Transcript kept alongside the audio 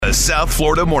The South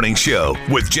Florida Morning Show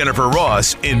with Jennifer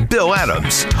Ross and Bill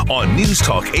Adams on News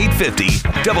Talk 850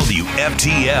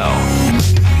 WFTL.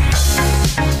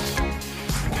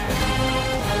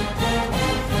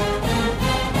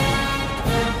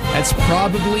 That's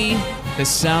probably the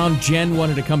sound Jen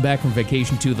wanted to come back from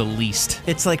vacation to the least.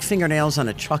 It's like fingernails on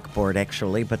a chalkboard,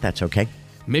 actually, but that's okay.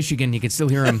 Michigan, you can still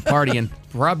hear them partying.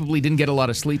 Probably didn't get a lot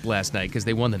of sleep last night because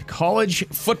they won the college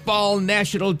football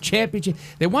national championship.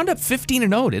 They wound up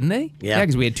 15-0, didn't they? Yeah,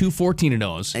 because we had two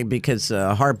 14-0s. Because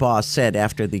Harbaugh said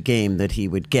after the game that he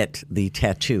would get the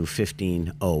tattoo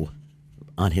 15-0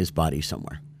 on his body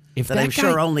somewhere. If that that I'm guy,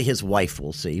 sure only his wife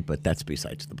will see, but that's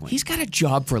besides the point. He's got a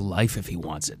job for life if he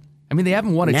wants it. I mean, they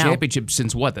haven't won a championship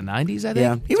since, what, the 90s, I think?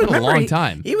 Yeah. It's been a long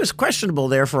time. He was questionable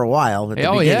there for a while at the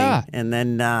beginning. Yeah. And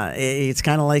then it's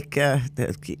kind of like,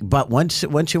 but once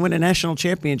you win a national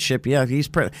championship, yeah, he's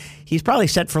probably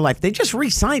set for life. They just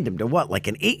re-signed him to what, like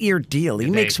an 8-year deal? He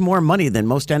makes more money than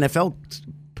most NFL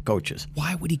coaches.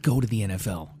 Why would he go to the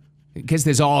NFL? Because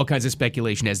there's all kinds of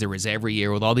speculation, as there is every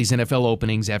year with all these NFL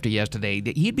openings after yesterday.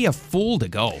 He'd be a fool to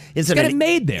go. He's got it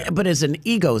made there. But as an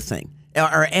ego thing,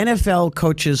 are NFL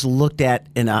coaches looked at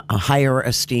in a higher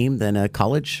esteem than a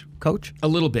college coach? A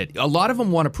little bit. A lot of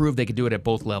them want to prove they could do it at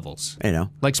both levels. You know,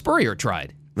 like Spurrier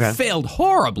tried. Yeah. Failed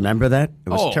horribly. Remember that? It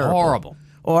was terrible. Horrible.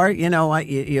 Or,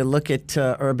 you look at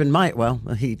Urban Meyer. Well,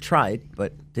 he tried,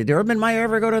 but did Urban Meyer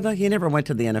ever go to he never went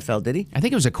to the NFL, did he? I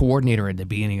think he was a coordinator at the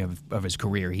beginning of his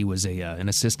career. He was an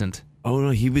assistant. Oh, no,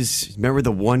 he was, remember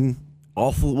the one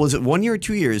awful, was it 1 year or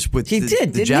 2 years with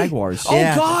the Jaguars?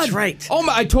 Yeah, oh, God. That's right. Oh,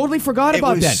 I totally forgot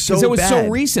about that because it was so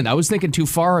recent. I was thinking too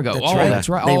far ago. That's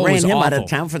right. They ran him out awful. of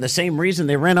town for the same reason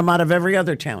they ran him out of every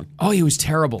other town. Oh, he was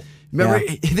terrible. Remember,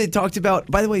 they talked about,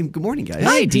 by the way, good morning, guys.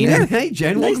 Hi, Dina. Hey,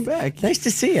 Jen, welcome back. Nice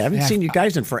to see you. I haven't seen you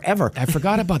guys in forever. I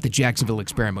forgot about the Jacksonville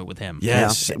experiment with him.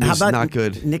 Yes, it How was about not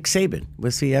good. Nick Saban?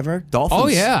 Was he ever? Dolphins. Oh,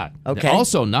 yeah. Okay.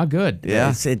 Also, not good.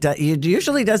 Yeah. It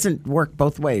usually doesn't work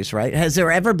both ways, right? Has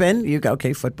there ever been,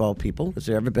 okay, football people, has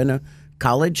there ever been a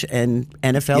college and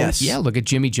NFL? Yes. Yeah, look at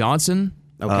Jimmy Johnson.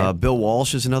 Okay. Bill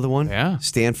Walsh is another one. Yeah.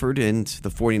 Stanford and the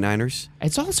 49ers.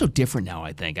 It's also different now,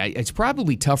 I think. It's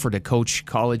probably tougher to coach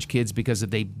college kids because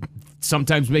they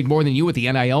sometimes make more than you with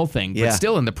the NIL thing. Yeah. But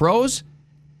still, in the pros,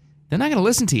 they're not going to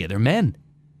listen to you. They're men.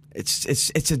 It's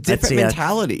a different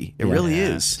mentality. It really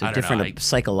is. It's a different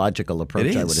psychological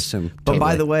approach, I would assume. But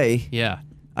by the way, yeah.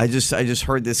 I just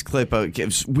heard this clip.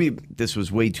 This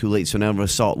was way too late, so none of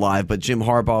us saw it live. But Jim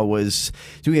Harbaugh was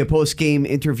doing a post-game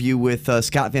interview with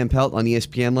Scott Van Pelt on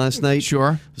ESPN last night.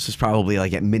 Sure. This was probably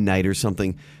like at midnight or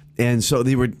something. And so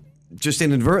they were just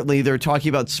inadvertently, they're talking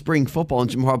about spring football. And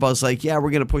Jim Harbaugh's like, yeah,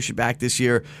 we're going to push it back this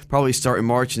year, probably start in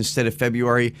March instead of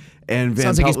February. And Van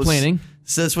Sounds Pelt like he's planning.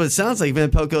 So that's what it sounds like.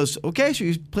 Van Pelt goes, okay, so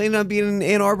he's planning on being in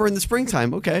Ann Arbor in the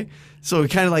springtime. Okay. So he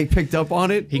kind of like picked up on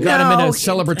it. He got him in a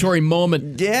celebratory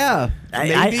moment. Yeah.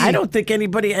 I don't think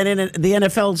anybody, and in the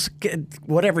NFL's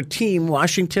whatever team,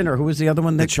 Washington or who was the other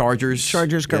one? The Chargers.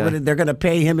 They're going to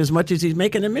pay him as much as he's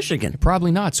making in Michigan.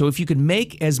 Probably not. So if you could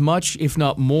make as much, if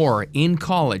not more, in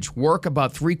college, work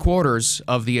about 3/4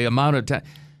 of the amount of time.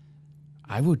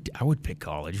 I would pick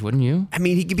college, wouldn't you? I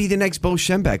mean, he could be the next Bo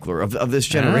Schembechler of this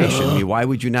generation. I mean, why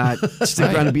would you not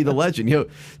stick around and be the legend?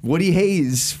 Woody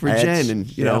Hayes for Jen, and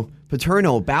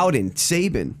Paterno, Bowden,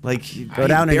 Saban, go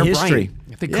down in history. Bryant.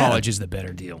 I think college is the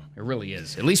better deal. It really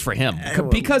is, at least for him,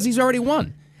 because he's already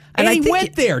won. And he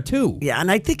went there, too. Yeah, and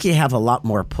I think you have a lot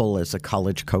more pull as a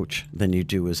college coach than you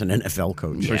do as an NFL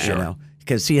coach. For sure.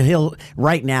 Because he'll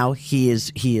right now he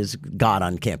is God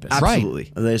on campus.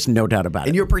 Absolutely, there's no doubt about it.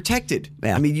 And you're protected.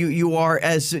 Yeah. I mean, you are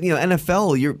as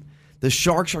NFL. The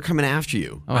Sharks are coming after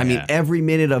you. Oh, I mean, every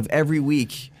minute of every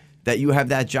week that you have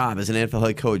that job as an NFL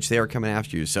head coach, they are coming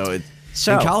after you. So in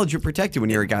college, you're protected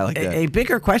when you're a guy like that. A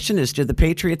bigger question is, do the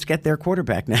Patriots get their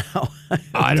quarterback now?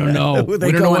 I don't know. Who are We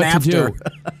they don't know going what to after? do.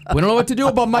 We don't know what to do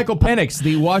about Michael Penix,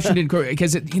 the Washington,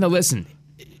 because listen,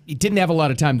 he didn't have a lot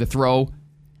of time to throw.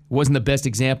 Wasn't the best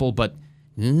example, but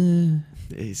I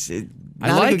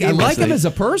like him as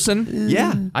a person.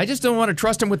 Yeah. I just don't want to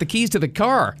trust him with the keys to the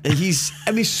car. He's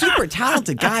super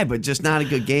talented guy, but just not a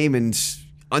good game. And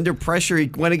under pressure, he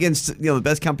went against the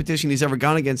best competition he's ever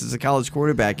gone against as a college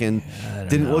quarterback, and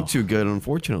didn't look too good,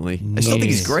 unfortunately. I still think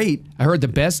he's great. I heard the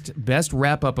best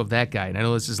wrap up of that guy, and I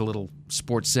know this is a little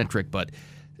sports centric, but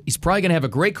he's probably going to have a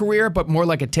great career, but more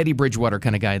like a Teddy Bridgewater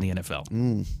kind of guy in the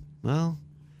NFL. Well.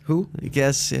 Who? I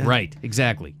guess, yeah. Right,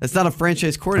 exactly. That's not a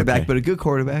franchise quarterback, but a good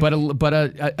quarterback. But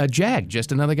a Jag,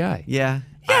 just another guy. Yeah.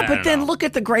 Yeah, but then look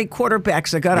at the great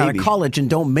quarterbacks that got out of college and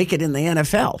don't make it in the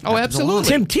NFL. Oh, absolutely.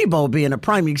 Tim Tebow being a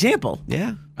prime example.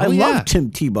 Yeah. I love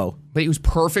Tim Tebow. But he was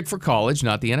perfect for college,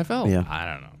 not the NFL. Yeah. I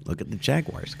don't know. Look at the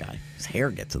Jaguars guy. His hair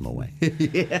gets in the way.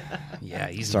 Yeah,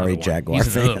 he's Sorry, another Jaguar one.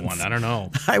 He's another fans. one. I don't know.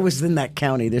 I was in that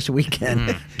county this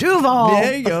weekend. Duval.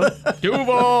 There you go.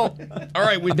 Duval. All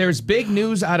right, there's big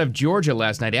news out of Georgia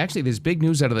last night. Actually, there's big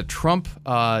news out of the Trump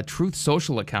Truth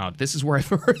Social account. This is where I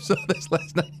first saw this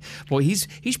last night. Boy, he's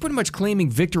pretty much claiming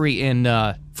victory in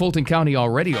Fulton County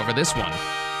already over this one.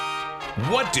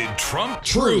 What did Trump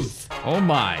truth? Oh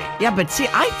my. Yeah, but see,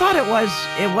 I thought it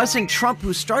wasn't Trump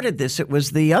who started this. It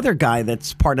was the other guy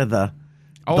that's part of the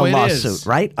lawsuit, is.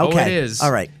 right? Okay. Oh, it is.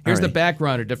 All right. Here's the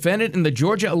background. A defendant in the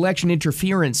Georgia election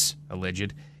interference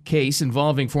alleged case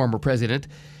involving former president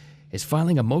is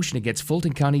filing a motion against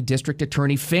Fulton County District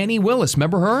Attorney Fannie Willis.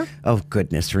 Remember her? Oh,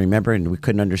 goodness. Remember? And we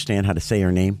couldn't understand how to say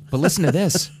her name. But listen to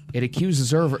this. It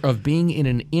accuses her of being in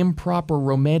an improper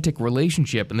romantic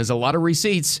relationship, and there's a lot of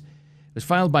receipts. It was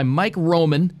filed by Mike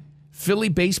Roman,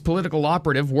 Philly-based political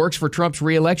operative, works for Trump's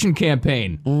re-election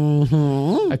campaign.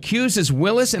 Mm-hmm. Accuses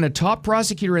Willis and a top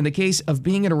prosecutor in the case of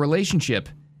being in a relationship.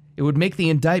 It would make the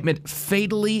indictment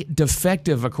fatally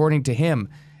defective, according to him.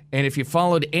 And if you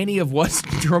followed any of what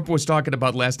Trump was talking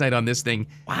about last night on this thing,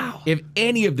 wow! If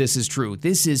any of this is true,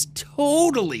 this is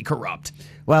totally corrupt.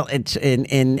 Well, it's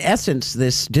in essence,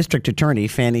 this district attorney,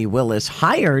 Fannie Willis,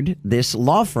 hired this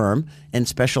law firm and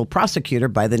special prosecutor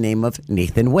by the name of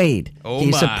Nathan Wade. Oh,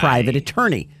 He's a private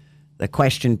attorney. The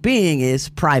question being is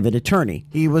private attorney.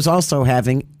 He was also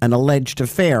having an alleged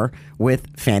affair with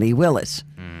Fannie Willis.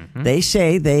 Mm-hmm. They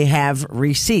say they have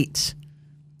receipts,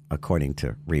 according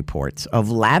to reports, of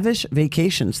lavish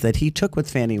vacations that he took with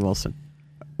Fannie Willis,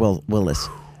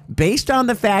 based on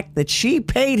the fact that she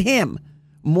paid him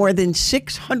more than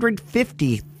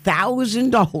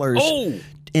 $650,000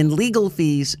 in legal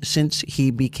fees since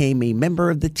he became a member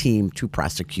of the team to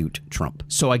prosecute Trump.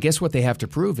 So I guess what they have to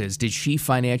prove is, did she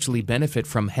financially benefit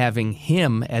from having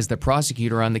him as the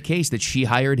prosecutor on the case, that she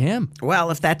hired him?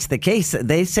 Well, if that's the case,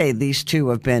 they say these two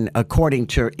have been, according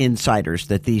to insiders,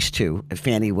 that these two,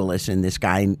 Fannie Willis and this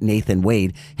guy, Nathan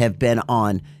Wade, have been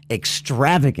on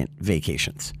extravagant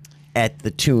vacations at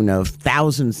the tune of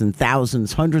thousands and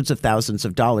thousands, hundreds of thousands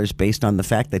of dollars based on the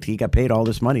fact that he got paid all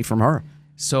this money from her.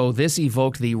 So this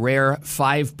evoked the rare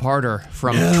five-parter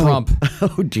from Trump.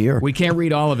 Oh, dear. We can't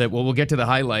read all of it. Well, we'll get to the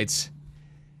highlights.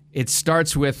 It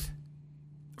starts with,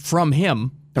 from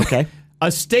him. Okay. A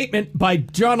statement by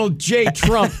Donald J.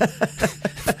 Trump,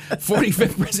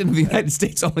 45th President of the United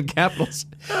States, all in capitals.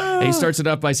 And he starts it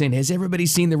off by saying, has everybody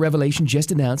seen the revelation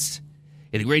just announced?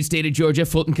 In the great state of Georgia,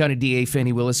 Fulton County DA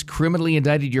Fannie Willis criminally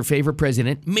indicted your favorite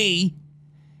president, me,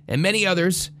 and many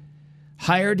others,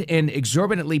 hired and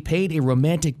exorbitantly paid a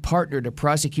romantic partner to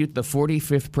prosecute the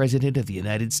 45th President of the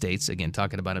United States. Again,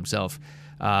 talking about himself.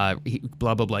 Blah,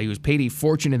 blah, blah. He was paid a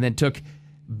fortune and then took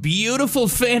beautiful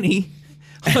Fannie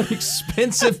on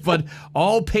expensive but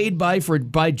all paid by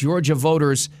Georgia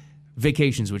voters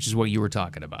vacations, which is what you were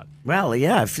talking about. Well,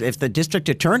 yeah, if the district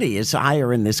attorney is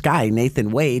hiring this guy,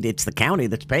 Nathan Wade, it's the county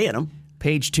that's paying him.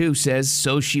 Page 2 says,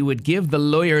 so she would give the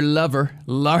lawyer lover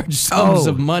large sums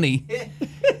of money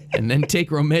and then take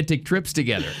romantic trips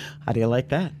together. How do you like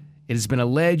that? It has been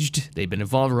alleged they've been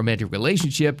involved in a romantic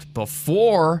relationship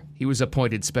before he was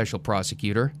appointed special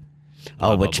prosecutor.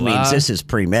 Blah, which blah, means blah. this is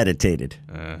premeditated.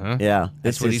 Uh-huh. Yeah,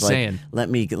 That's this what is he's like, saying.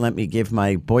 Let me give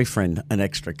my boyfriend an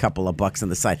extra couple of bucks on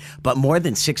the side, but more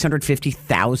than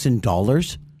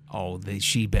 $650,000. Oh,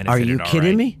 she benefited. Are you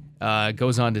kidding me?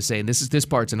 Goes on to say, and this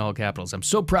part's in all capitals, I'm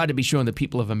so proud to be showing the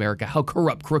people of America how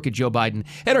corrupt, crooked Joe Biden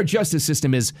and our justice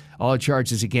system is. All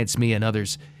charges against me and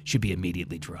others should be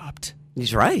immediately dropped.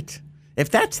 He's right.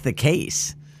 If that's the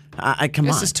case, come on.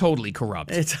 This is totally corrupt.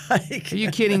 It's like, are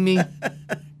you kidding me?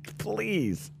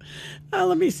 Please.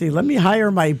 Let me see. Let me hire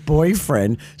my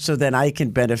boyfriend so then I can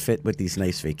benefit with these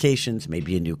nice vacations,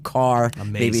 maybe a new car,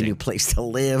 maybe a new place to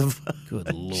live.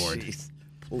 Good Lord. Jeez.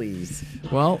 Please.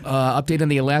 Well, update on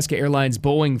the Alaska Airlines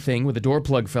Boeing thing where the door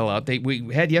plug fell out.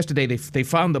 We had yesterday, they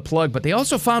found the plug, but they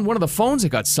also found one of the phones that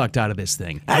got sucked out of this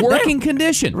thing. Working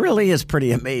condition. Really is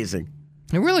pretty amazing.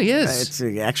 It really is. It's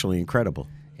actually incredible.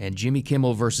 And Jimmy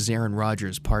Kimmel versus Aaron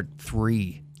Rodgers, part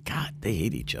 3. God, they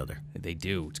hate each other. They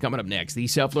do. It's coming up next. The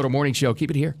South Florida Morning Show. Keep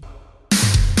it here.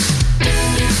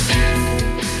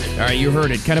 All right, you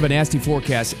heard it. Kind of a nasty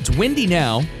forecast. It's windy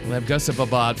now. We'll have gusts of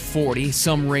about 40,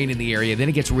 some rain in the area. Then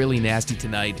it gets really nasty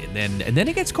tonight, and then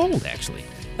it gets cold, actually.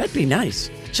 That'd be nice.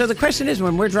 So the question is,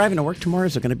 when we're driving to work tomorrow,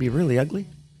 is it going to be really ugly?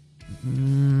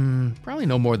 Probably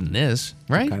no more than this,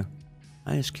 right? Okay.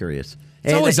 I was curious.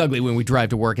 It's always ugly when we drive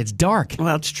to work. It's dark.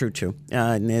 Well, it's true, too.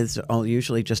 And it's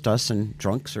usually just us and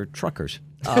drunks or truckers.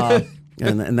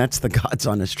 And that's the God's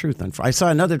honest truth. I saw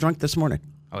another drunk this morning.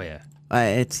 Oh, yeah.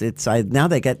 Now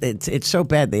they got it's so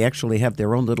bad they actually have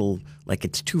their own little, like,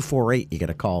 it's 248. You got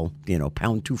to call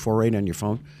pound 248 on your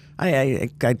phone. I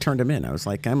turned them in. I was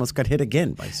like, I almost got hit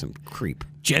again by some creep.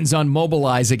 Jen's on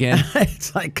Mobilize again.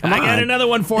 It's like, come on. I got another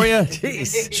one for you.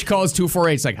 Jeez. She calls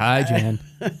 248. It's like, hi, Jen.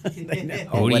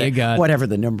 Who do you got? Whatever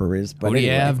the number is. But Who do you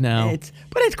have now?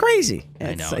 But it's crazy.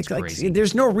 I know, it's crazy.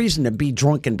 There's no reason to be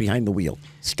drunken behind the wheel.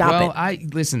 Stop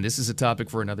it. Listen, this is a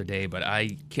topic for another day, but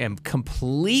I am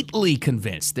completely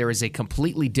convinced there is a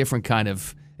completely different kind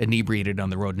of inebriated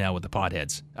on the road now with the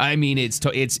potheads. I mean, it's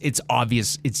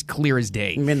obvious. It's clear as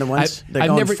day. You mean the ones that are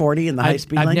going 40 in the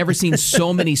high-speed lane? I've never seen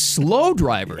so many slow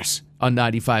drivers on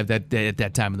 95 at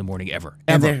that time in the morning ever.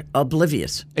 And they're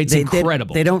oblivious. It's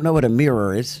incredible. They don't know what a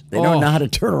mirror is. They don't know how to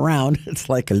turn around. It's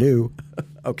like, hello.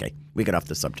 Okay, we got off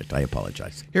the subject. I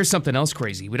apologize. Here's something else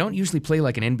crazy. We don't usually play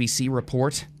like an NBC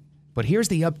report, but here's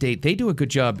the update. They do a good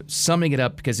job summing it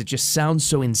up because it just sounds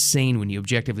so insane when you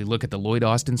objectively look at the Lloyd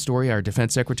Austin story, our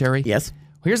defense secretary. Yes.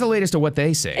 Here's the latest of what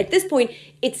they say. At this point,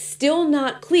 it's still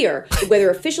not clear whether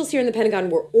officials here in the Pentagon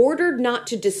were ordered not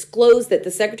to disclose that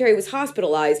the secretary was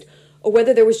hospitalized or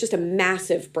whether there was just a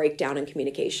massive breakdown in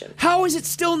communication. How is it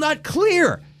still not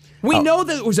clear? We know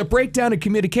that it was a breakdown in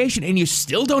communication, and you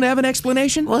still don't have an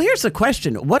explanation? Well, here's the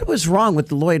question. What was wrong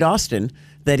with Lloyd Austin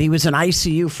that he was in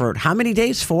ICU for how many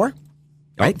days? 4?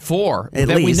 Right? 4 At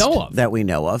that least, we know of. That we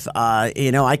know of.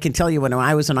 I can tell you when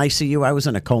I was in ICU, I was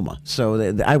in a coma.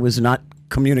 So I was not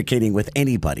communicating with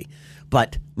anybody.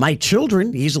 But my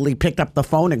children easily picked up the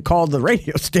phone and called the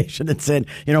radio station and said,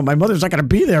 my mother's not going to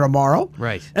be there tomorrow.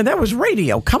 Right. And that was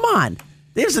radio. Come on.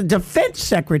 There's a defense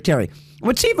secretary.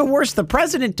 What's even worse, the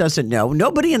president doesn't know.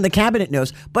 Nobody in the cabinet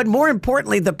knows. But more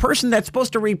importantly, the person that's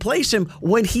supposed to replace him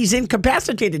when he's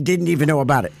incapacitated didn't even know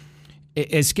about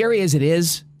it. As scary as it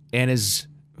is, and as,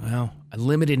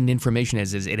 limited in information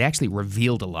as is, it actually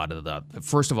revealed a lot of the.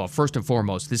 First and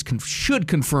foremost, this should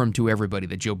confirm to everybody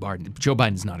that Joe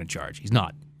Biden's not in charge. He's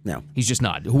not. No. He's just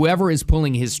not. Whoever is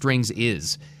pulling his strings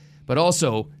is. But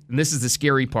also, and this is the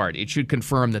scary part, it should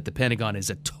confirm that the Pentagon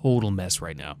is a total mess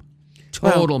right now.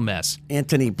 Total mess.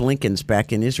 Antony Blinken's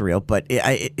back in Israel, but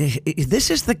this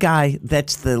is the guy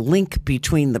that's the link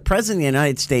between the President of the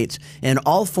United States and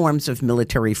all forms of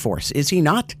military force. Is he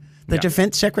not? The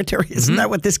defense secretary? Isn't that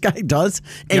what this guy does?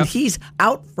 And he's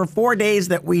out for 4 days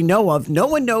that we know of. No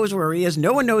one knows where he is.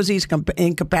 No one knows he's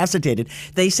incapacitated.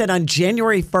 They said on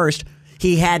January 1st,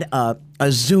 he had a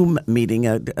Zoom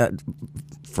meeting,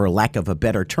 for lack of a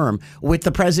better term, with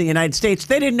the President of the United States.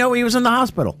 They didn't know he was in the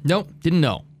hospital. Nope, didn't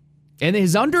know. And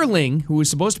his underling, who was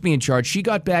supposed to be in charge, she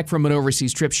got back from an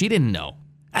overseas trip. She didn't know.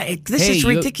 This is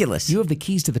ridiculous. You have the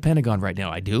keys to the Pentagon right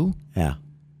now. I do? Yeah.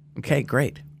 Okay,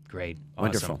 great. Great. Awesome.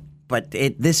 Wonderful. But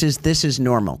this is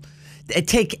normal.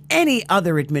 Take any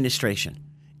other administration,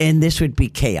 and this would be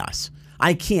chaos.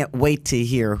 I can't wait to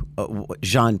hear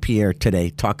Jean-Pierre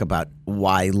today talk about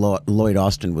why Lloyd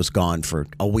Austin was gone for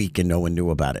a week and no one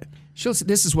knew about it.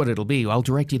 This is what it'll be. I'll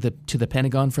direct you to the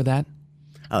Pentagon for that.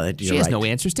 Oh, she has no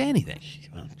answers to anything.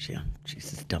 Well, she's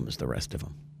as dumb as the rest of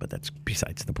them, but that's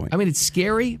besides the point. I mean, it's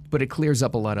scary, but it clears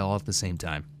up a lot all at the same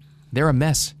time. They're a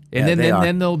mess. And Yeah,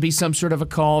 then there'll be some sort of a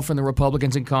call from the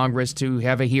Republicans in Congress to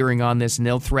have a hearing on this, and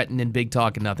they'll threaten and big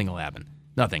talk, and nothing will happen.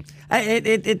 Nothing.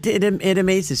 It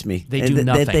amazes me. They do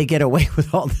nothing. That they get away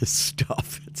with all this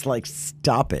stuff. It's like,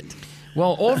 stop it.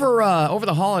 Well, over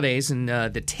the holidays and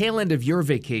the tail end of your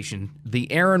vacation,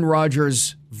 the Aaron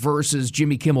Rodgers versus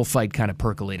Jimmy Kimmel fight kind of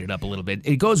percolated up a little bit.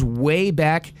 It goes way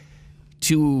back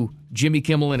to Jimmy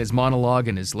Kimmel and his monologue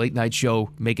and his late night show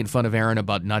making fun of Aaron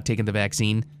about not taking the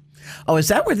vaccine. Oh, is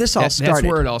that where this all started? That's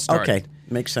where it all started. Okay,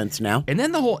 makes sense now. And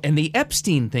then the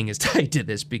Epstein thing is tied to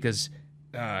this because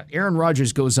Aaron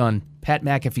Rodgers goes on Pat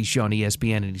McAfee's show on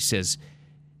ESPN and he says,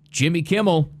 Jimmy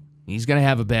Kimmel, he's going to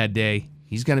have a bad day.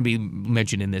 He's going to be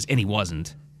mentioned in this, and he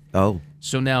wasn't. Oh.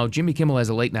 So now Jimmy Kimmel has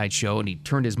a late night show, and he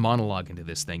turned his monologue into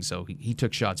this thing, so he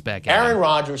took shots back at Aaron him.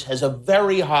 Rodgers has a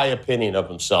very high opinion of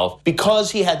himself.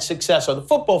 Because he had success on the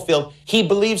football field, he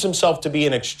believes himself to be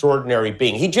an extraordinary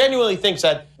being. He genuinely thinks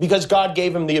that because God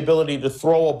gave him the ability to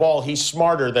throw a ball, he's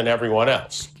smarter than everyone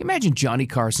else. Can you imagine Johnny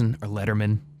Carson or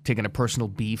Letterman taking a personal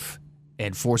beef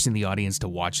and forcing the audience to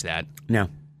watch that? No,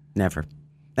 never.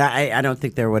 I don't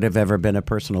think there would have ever been a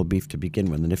personal beef to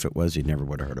begin with, and if it was, you never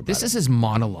would have heard about it. This is his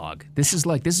monologue. This is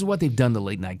what they've done to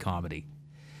late night comedy.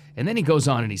 And then he goes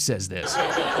on and he says this.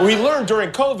 We learned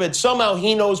during COVID, somehow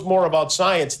he knows more about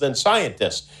science than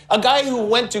scientists. A guy who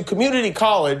went to community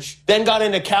college, then got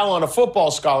into Cal on a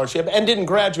football scholarship and didn't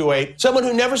graduate, someone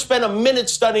who never spent a minute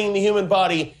studying the human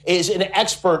body, is an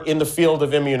expert in the field of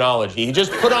immunology. He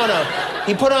just put on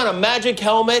a magic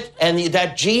helmet, and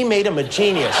that G made him a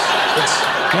genius.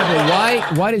 Yeah,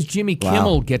 but why does Jimmy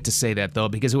Kimmel get to say that, though?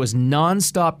 Because it was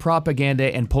nonstop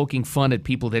propaganda and poking fun at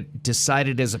people that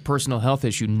decided as a personal health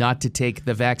issue not to take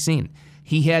the vaccine.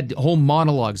 He had whole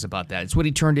monologues about that. It's what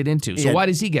he turned it into. So why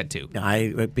does he get to?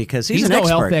 Because he's an no expert.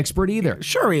 health expert either.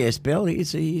 Sure he is, Bill.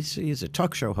 He's a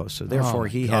talk show host, so therefore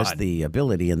he has the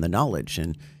ability and the knowledge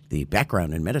and the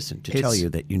background in medicine to tell you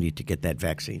that you need to get that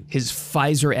vaccine. His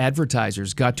Pfizer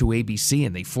advertisers got to ABC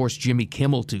and they forced Jimmy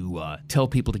Kimmel to tell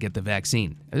people to get the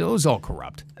vaccine. It was all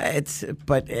corrupt.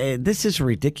 But this is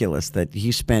ridiculous that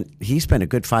he spent a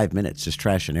good 5 minutes just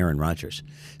trashing Aaron Rodgers.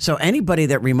 So anybody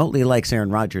that remotely likes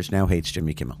Aaron Rodgers now hates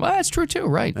Jimmy Kimmel. Well, that's true too,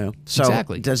 right? So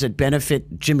exactly. Does it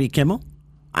benefit Jimmy Kimmel?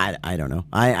 I don't know.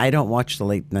 I don't watch the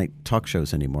late night talk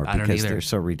shows anymore because they're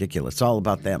so ridiculous. It's all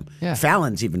about them. Yeah.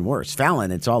 Fallon's even worse.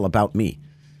 Fallon, it's all about me.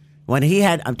 When he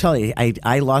had, I'm telling you,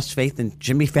 I lost faith in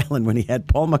Jimmy Fallon when he had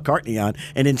Paul McCartney on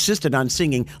and insisted on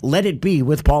singing "Let It Be"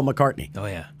 with Paul McCartney. Oh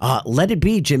yeah. Let it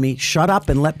be, Jimmy. Shut up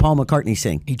and let Paul McCartney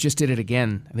sing. He just did it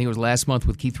again. I think it was last month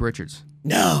with Keith Richards.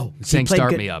 No. He sang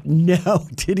 "Start Me Up." No,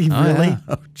 did he really? Yeah.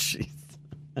 Oh, jeez.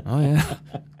 Oh yeah.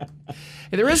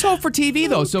 Hey, there is hope for TV,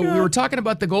 though. So we were talking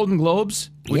about the Golden Globes,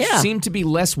 which seemed to be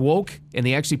less woke, and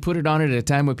they actually put it on at a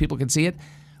time when people could see it.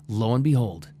 Lo and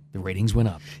behold, the ratings went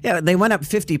up. Yeah, they went up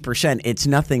 50%. It's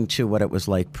nothing to what it was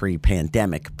like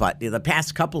pre-pandemic. But the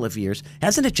past couple of years,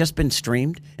 hasn't it just been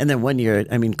streamed? And then 1 year,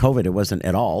 COVID, it wasn't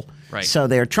at all. Right. So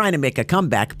they're trying to make a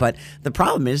comeback. But the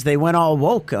problem is they went all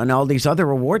woke on all these other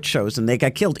award shows, and they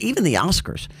got killed. Even the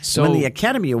Oscars. So when the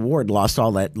Academy Award lost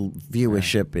all that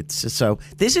viewership, so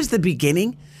this is the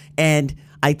beginning. And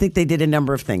I think they did a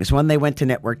number of things. One, they went to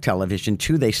network television.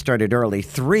 Two, they started early.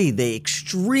 Three, they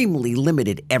extremely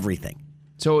limited everything.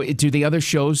 So do the other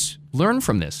shows learn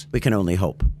from this? We can only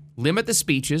hope. Limit the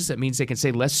speeches. That means they can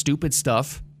say less stupid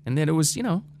stuff. And then it was, it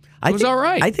was all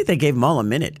right. I think they gave them all a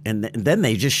minute, and then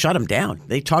they just shut them down.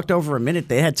 They talked over a minute.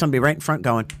 They had somebody right in front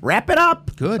going, wrap it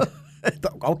up. Good.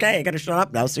 Okay, I got to shut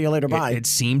up now. See you later. Bye. It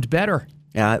seemed better.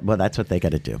 Yeah, well, that's what they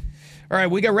got to do. All right,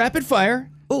 we got rapid fire.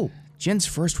 Ooh. Jen's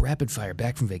first rapid fire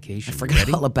back from vacation. I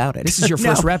forgot all about it. This is your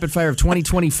first rapid fire of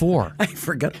 2024. I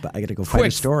forgot about it. I got to go find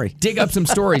a story. Dig up some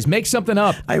stories. Make something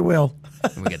up. I will.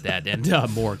 And we get that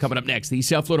and more coming up next. The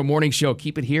South Florida Morning Show.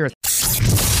 Keep it here.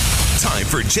 Time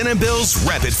for Jen and Bill's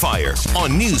Rapid Fire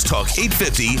on News Talk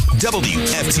 850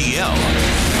 WFTL.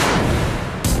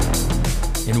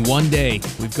 In one day,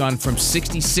 we've gone from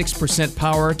 66%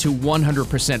 power to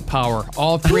 100% power.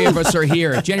 All three of us are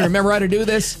here. Jenny, remember how to do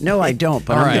this? No, I don't,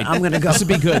 but I'm going to go. This would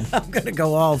be good. I'm going to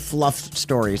go all fluff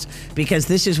stories because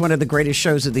this is one of the greatest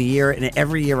shows of the year. And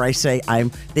every year I say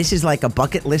this is like a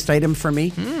bucket list item for me.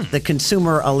 The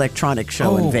Consumer Electronics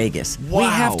Show in Vegas. Wow. We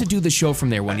have to do the show from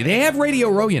there one year. They have Radio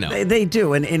Row, They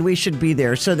do, and we should be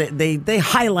there so that they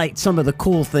highlight some of the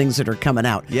cool things that are coming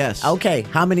out. Yes. Okay,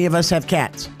 how many of us have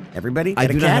cats? Everybody? I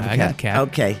do not have a cat. I got a cat.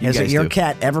 Okay. Has your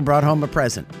cat ever brought home a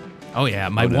present? Oh, yeah.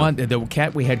 The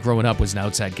cat we had growing up was an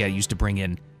outside cat. It used to bring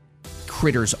in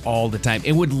critters all the time.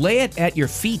 It would lay it at your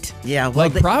feet. Yeah. Well,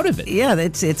 proud of it. Yeah,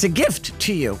 it's a gift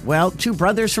to you. Well, two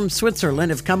brothers from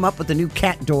Switzerland have come up with a new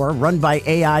cat door run by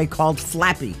AI called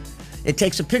Flappy. It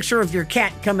takes a picture of your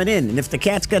cat coming in, and if the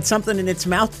cat's got something in its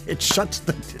mouth, it shuts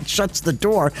the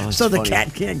door so the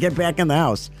cat can't get back in the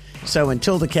house. So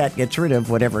until the cat gets rid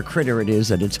of whatever critter it is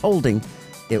that it's holding,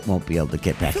 it won't be able to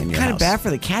get back in your house. Kind of bad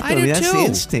for the cat, though. I do That's too. the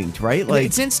instinct, right? Like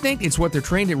it's instinct. It's what they're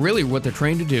trained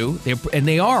to do.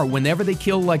 They are. Whenever they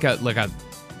kill like a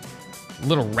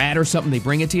little rat or something, they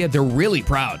bring it to you. They're really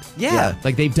proud. Yeah.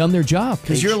 Like they've done their job.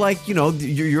 Because you're like,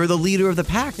 you're the leader of the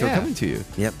pack. They're coming to you.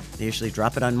 Yep. They usually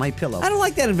drop it on my pillow. I don't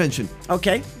like that invention.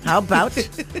 Okay. How about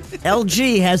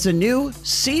LG has a new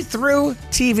see-through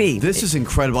TV. This is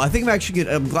incredible. I think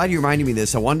I'm glad you reminded me of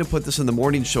this. I wanted to put this on the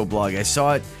morning show blog. I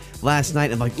saw it last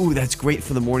night. I'm like, ooh, that's great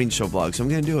for the morning show blog. So I'm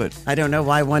going to do it. I don't know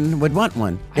why one would want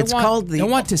one. I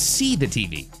want to see the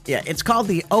TV. Yeah, it's called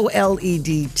the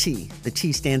OLED-T. The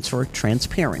T stands for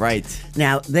transparent. Right.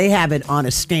 Now, they have it on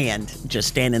a stand, just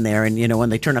standing there, and, when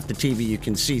they turn off the TV, you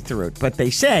can see through it. But they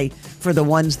say, for the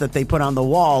ones that they put on the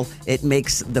wall, it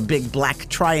makes the big black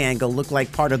triangle look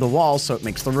like part of the wall, so it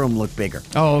makes the room look bigger.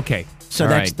 Oh, okay. So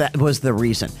that was the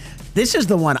reason. This is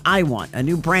the one I want. A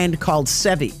new brand called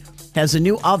Sevi has a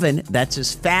new oven that's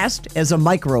as fast as a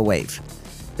microwave.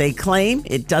 They claim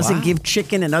it doesn't give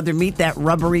chicken and other meat that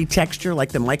rubbery texture like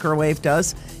the microwave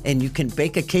does, and you can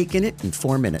bake a cake in it in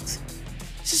 4 minutes.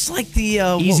 This is like the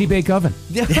Easy bake oven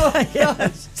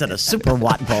It's a super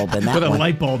watt bulb in that with a one.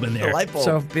 light bulb in there. light bulb.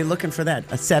 So be looking for that.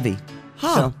 A Sevi.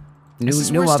 Huh. So,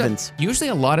 new where stuff- ovens. usually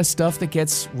a lot of stuff that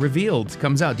gets revealed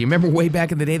comes out. Do you remember way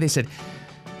back in the day they said,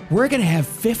 we're going to have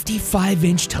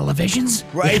 55-inch televisions?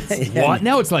 Right. What?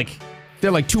 Now it's like,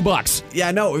 they're like $2.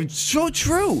 Yeah, no, it's so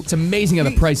true. It's amazing how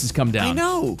the prices come down. I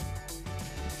know.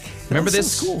 Remember That's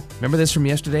this? so cool. Remember this from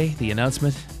yesterday? The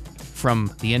announcement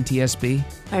from the NTSB?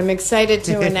 I'm excited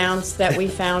to announce that we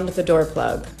found the door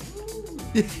plug.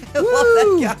 I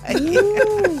love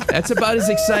that guy. That's about as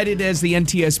excited as the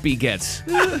NTSB gets.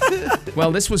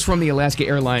 Well, this was from the Alaska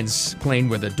Airlines plane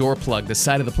where the door plug, the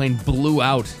side of the plane blew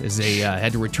out as they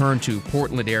had to return to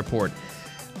Portland Airport.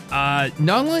 Not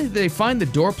only did they find the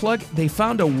door plug, they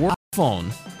found a work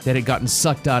phone that had gotten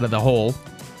sucked out of the hole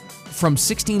from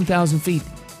 16,000 feet.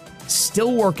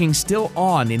 Still working, still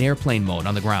on in airplane mode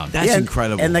on the ground. That's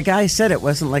incredible. And the guy said it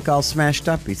wasn't like all smashed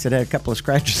up. He said it had a couple of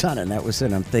scratches on it, and that was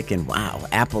it. I'm thinking, wow,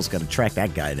 Apple's going to track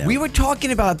that guy down. We were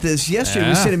talking about this yesterday.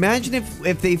 We Yeah. said, imagine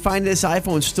if they find this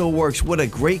iPhone still works. What a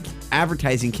great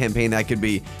advertising campaign that could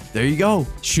be. There you go.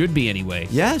 Should be anyway.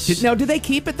 Yes. Now, did they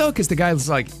keep it though? Because the guy was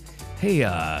like, hey,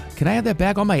 can I have that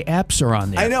back? All my apps are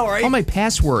on there. I know, right? All my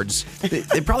passwords.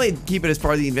 They probably keep it as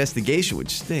part of the investigation,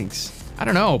 which stinks. I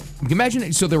don't know.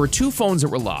 Imagine, so there were 2 phones that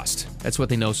were lost. That's what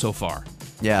they know so far.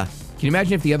 Yeah. Can you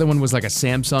imagine if the other one was like a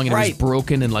Samsung and it Right. was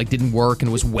broken and like didn't work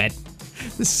and was wet?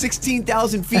 The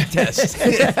 16,000 feet test.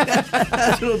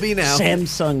 That's what it'll be now.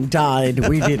 Samsung died.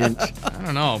 We didn't. I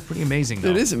don't know. Pretty amazing though.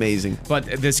 It is amazing. But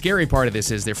the scary part of this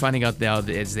is they're finding out now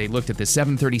that as they looked at the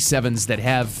 737s that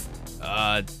have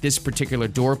this particular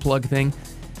door plug thing.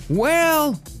 Well,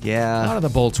 a lot Yeah. of the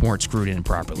bolts weren't screwed in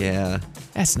properly. Yeah.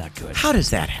 That's not good. How does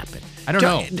that happen? I don't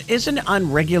know. Isn't it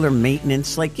on regular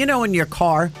maintenance? Like, you know, in your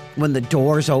car, when the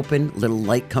door's open, little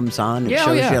light comes on and Yeah, oh,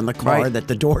 shows yeah. you on the car Right. that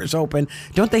the door's open.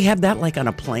 Don't they have that like on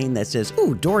a plane that says,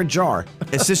 ooh, door ajar?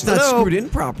 It's just not Hello? screwed in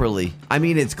properly. I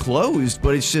mean, it's closed,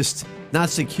 but it's just not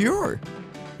secure.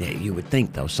 Yeah, you would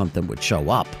think, though, something would show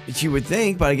up. Which you would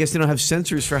think, but I guess they don't have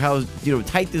sensors for how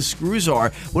tight the screws are.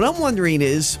 What I'm wondering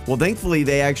is, well, thankfully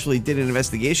they actually did an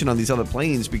investigation on these other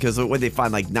planes because what they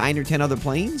find like 9 or 10 other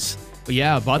planes.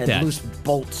 Yeah, about And that. loose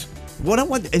bolts. What I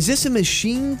want is this a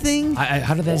machine thing?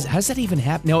 How does that even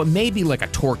happen? No, it may be like a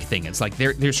torque thing. It's like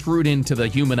they're screwed into the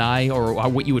human eye or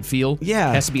what you would feel.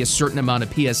 Yeah. It has to be a certain amount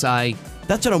of PSI.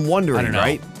 That's what I'm wondering, I don't know.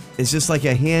 right? Is this like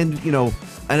a hand,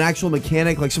 an actual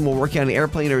mechanic, like someone working on an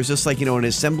airplane, or is this like, an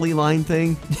assembly line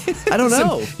thing? I don't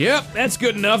know. Yep, that's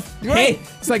good enough. Right. Hey,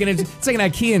 it's like an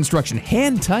IKEA instruction.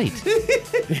 Hand tight.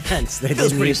 Hence, they Feels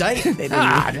didn't pretty use, tight. They didn't,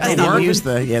 Ah, they that's didn't working. use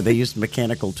they used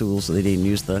mechanical tools. So they didn't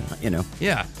use the,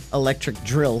 Yeah. electric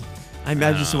drill. I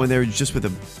imagine someone there just with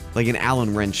an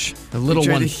Allen wrench. The little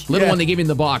Trying one. to- Little yeah. one they gave you in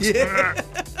the box.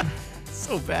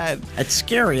 So bad. It's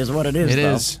scary is what it is, It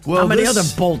though. is. How Well, many this- other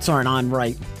bolts aren't on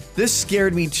right? This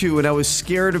scared me too, and I was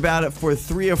scared about it for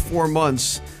 3 or 4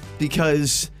 months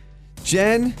because,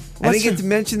 Jen, I didn't get to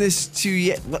mention this to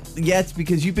you yet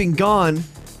because you've been gone,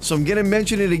 so I'm going to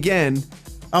mention it again.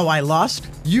 Oh, I lost?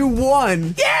 You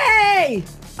won. Yay!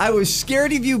 I was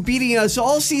scared of you beating us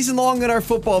all season long in our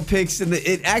football picks, and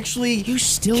it actually You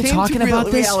still came talking to about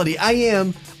this? reality. I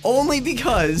am, only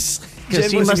because Jen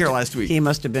he wasn't must- here last week. He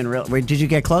must have been real. Wait, did you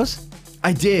get close?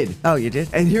 I did. Oh, you did?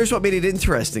 And here's what made it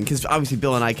interesting, because obviously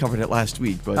Bill and I covered it last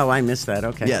week. But Oh, I missed that.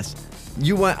 Okay. yes,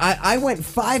 you went. I went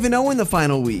 5-0 in the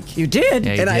final week. You did?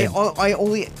 Yeah, you And did. I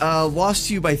only lost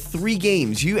to you by 3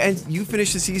 games. You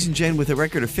finished the season, Jen, with a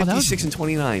record of Oh, that was- 56 and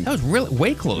 29. That was really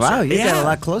way closer. Wow, you got Yeah. a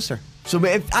lot closer. So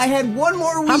if I had one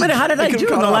more week, How did I could've do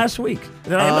in caught the up. last week?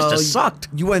 I must have sucked.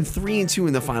 You went 3-2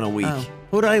 in the final week. Oh.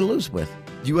 Who did I lose with?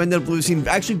 You ended up losing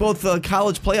actually both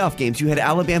college playoff games. You had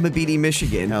Alabama beating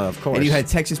Michigan. Oh, of course. And you had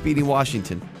Texas beating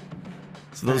Washington.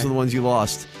 So those are the ones you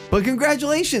lost. But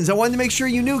congratulations. I wanted to make sure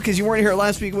you knew because you weren't here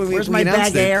last week when we Where's we my announced bag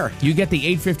of it. air? You get the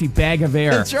 850 bag of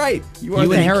air. That's right. You are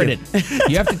the- inherit it.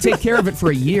 You have to take care of it for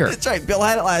a year. That's right. Bill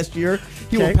had it last year.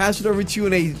 He Okay. will pass it over to you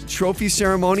in a trophy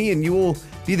ceremony, and you will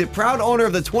be the proud owner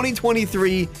of the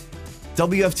 2023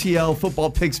 WFTL Football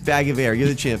Picks Bag of Air. You're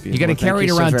the champion. You got to Well, thank carry it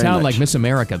you so around very town much. like Miss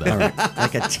America, though.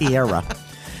 Like a tiara.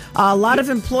 A lot of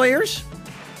employers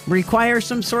require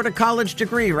some sort of college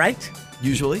degree, right?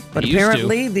 Usually. But They used to.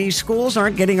 apparently, these schools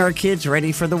aren't getting our kids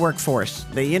ready for the workforce.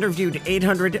 They interviewed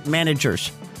 800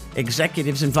 managers,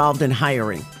 executives involved in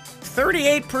hiring.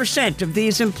 38% of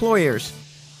these employers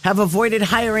have avoided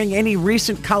hiring any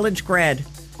recent college grad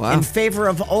Wow. in favor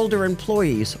of older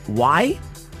employees. Why?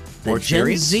 The Gen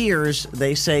Zers,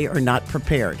 they say, are not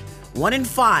prepared. 1 in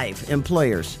 5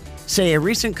 employers say a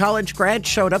recent college grad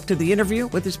showed up to the interview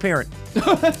with his parent.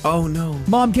 Oh, no.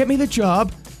 Mom, get me the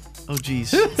job. Oh,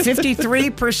 geez.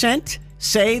 53%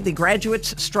 say the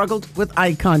graduates struggled with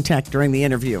eye contact during the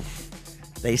interview.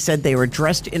 They said they were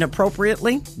dressed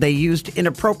inappropriately, they used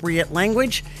inappropriate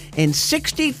language, and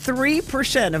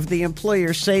 63% of the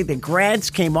employers say the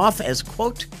grads came off as,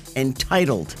 quote,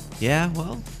 entitled. Yeah,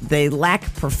 well. They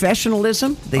lack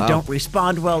professionalism, they don't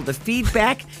respond well to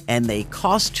feedback, and they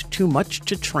cost too much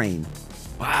to train.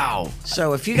 Wow.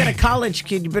 So if you got a college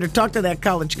kid, you better talk to that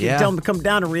college kid. Yeah. Tell him to come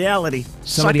down to reality.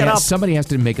 Somebody Suck it up. Somebody has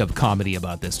to make a comedy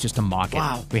about this just to mock it.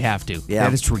 Wow. We have to. Yeah.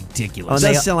 That is ridiculous.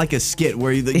 It does sound like a skit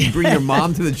where you bring your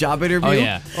mom to the job interview. Oh,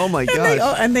 yeah. Oh, my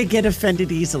And they gosh. get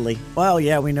offended easily. Well,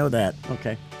 yeah, we know that.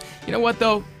 Okay. You know what,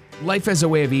 though? Life has a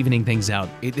way of evening things out.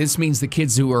 This means the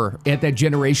kids who are at that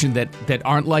generation that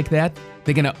aren't like that,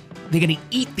 they're gonna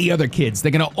eat the other kids.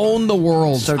 They're gonna own the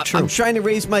world. So true. I'm trying to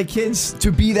raise my kids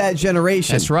to be that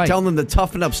generation. That's right. Telling them to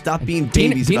toughen up, stop being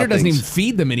babies. Dina about doesn't things. even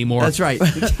feed them anymore. That's right.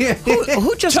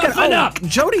 Who just Toughen got up.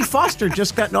 Jodie Foster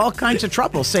just got in all kinds of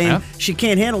trouble saying she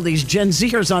can't handle these Gen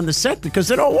Zers on the set because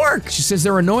they don't work. She says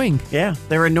they're annoying. Yeah,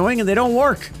 they're annoying and they don't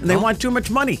work. And they want too much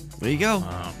money. There you go.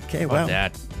 Okay, About well,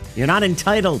 that. you're not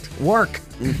entitled. Work.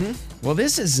 Well,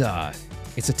 this is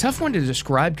it's a tough one to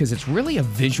describe because it's really a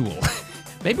visual.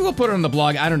 Maybe we'll put it on the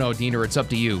blog. I don't know, Dean, or it's up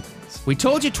to you. We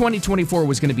told you 2024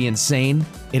 was going to be insane.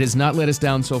 It has not let us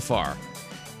down so far.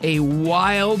 A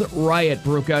wild riot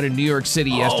broke out in New York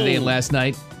City yesterday and last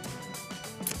night.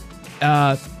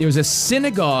 There was a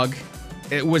synagogue.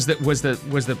 It was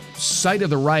the site of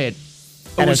the riot.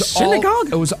 At a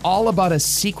synagogue? It was all about a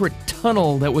secret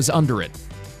tunnel that was under it.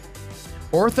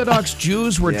 Orthodox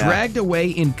Jews were dragged away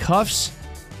in cuffs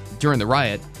during the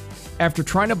riot after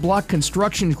trying to block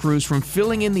construction crews from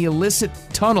filling in the illicit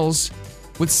tunnels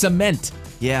with cement.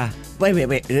 Yeah. Wait.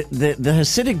 The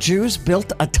Hasidic Jews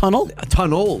built a tunnel?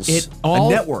 Tunnels. A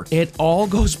network. It all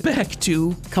goes back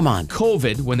to Come on.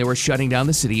 COVID when they were shutting down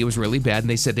the city. It was really bad, and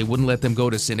they said they wouldn't let them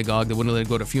go to synagogue, they wouldn't let them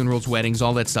go to funerals, weddings,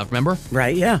 all that stuff. Remember?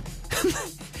 Right, yeah.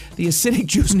 The Hasidic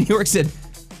Jews in New York said,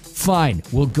 "Fine,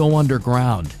 we'll go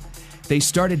underground." They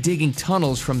started digging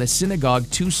tunnels from the synagogue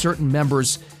to certain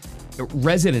members'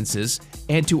 residences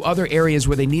and to other areas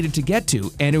where they needed to get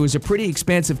to, and it was a pretty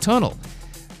expansive tunnel.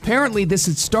 Apparently, this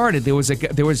had started. There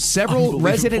was several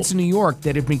residents in New York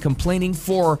that had been complaining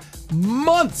for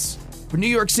months. For New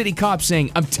York City cops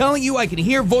saying, "I'm telling you, I can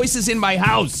hear voices in my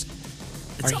house."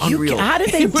 It's unreal. How did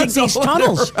they It dig was these all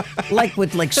tunnels? Like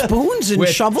with spoons and With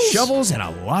shovels? shovels and a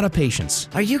lot of patience.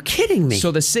 Are you kidding me? So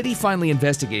the city finally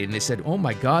investigated, and they said, "Oh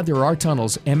my God, there are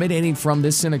tunnels emanating from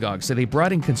this synagogue." So they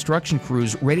brought in construction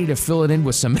crews ready to fill it in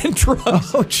with cement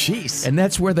trucks. Oh, jeez. And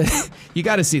that's where you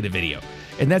got to see the video.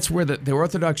 And that's where the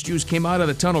Orthodox Jews came out of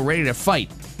the tunnel ready to fight.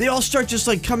 They all start just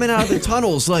coming out of the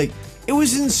tunnels. It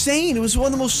was insane. It was one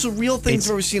of the most surreal things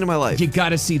I've ever seen in my life. You got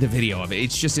to see the video of it.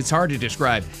 It's hard to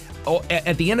describe. Oh,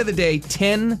 at the end of the day,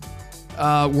 10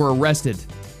 were arrested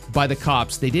by the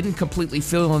cops. They didn't completely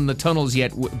fill in the tunnels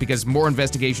yet because more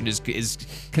investigation is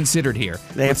considered here.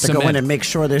 They have to go in and make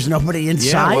sure there's nobody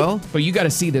inside? Yeah, well. But you got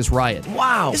to see this riot.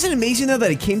 Wow. Isn't it amazing, though,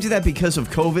 that it came to that because of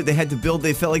COVID?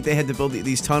 They felt like they had to build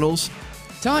these tunnels.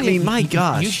 Telling I mean, you, my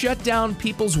gosh. You shut down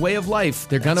people's way of life.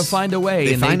 They're going to find a way.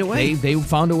 They and find a way. They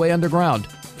found a way underground.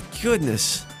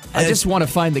 Goodness. I just want to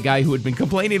find the guy who had been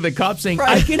complaining to the cops saying,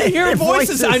 Right. "I can hear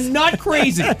voices. I'm not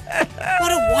crazy."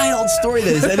 What a wild story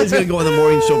that is. That is going to go on the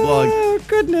morning show blog. Oh,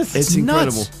 goodness. It's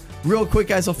nuts. incredible. Real quick,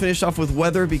 guys, I'll finish off with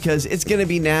weather because it's going to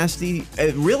be nasty.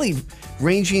 Really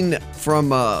ranging from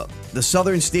the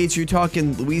southern states. You're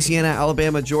talking Louisiana,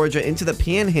 Alabama, Georgia, into the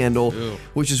Panhandle,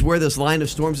 which is where this line of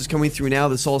storms is coming through now.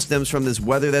 This all stems from this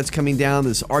weather that's coming down,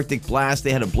 this Arctic blast.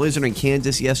 They had a blizzard in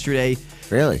Kansas yesterday.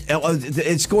 Really?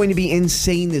 It's going to be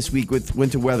insane this week with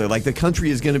winter weather. The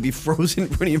country is going to be frozen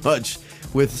pretty much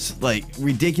with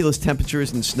ridiculous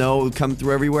temperatures and snow come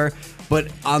through everywhere. But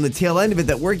on the tail end of it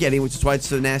that we're getting, which is why it's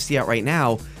so nasty out right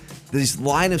now, this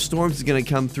line of storms is going to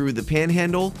come through the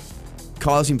Panhandle,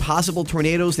 causing possible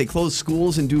tornadoes. They closed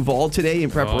schools in Duval today in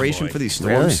preparation for these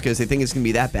storms because they think it's going to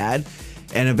be that bad.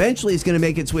 And eventually it's going to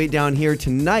make its way down here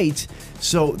tonight.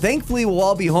 So thankfully we'll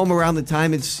all be home around the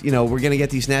time it's, we're going to get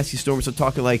these nasty storms. So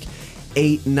talking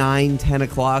 8, 9, 10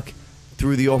 o'clock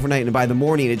through the overnight. And by the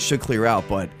morning it should clear out.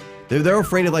 But they're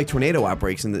afraid of tornado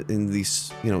outbreaks in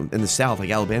these, in the south, like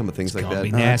Alabama, things like that.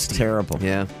 Be nasty. Terrible.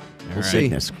 Yeah. We'll see.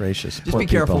 Goodness gracious. Just Poor be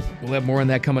careful. people. We'll have more on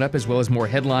that coming up, as well as more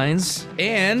headlines.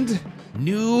 And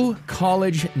new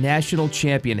college national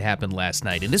champion happened last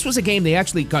night. And this was a game they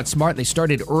actually got smart. They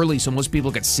started early so most people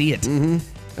could see it.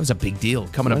 That was a big deal.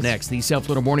 Coming up next, the South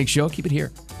Florida Morning Show. Keep it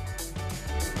here.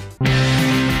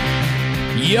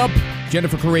 Yep.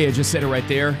 Jennifer Correa just said it right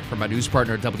there from my news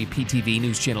partner at WPTV,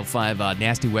 News Channel 5.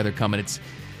 Nasty weather coming. It's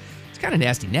kind of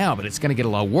nasty now, but it's going to get a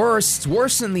lot worse. It's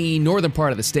worse in the northern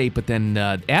part of the state, but then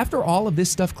after all of this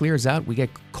stuff clears out, we get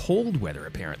cold weather,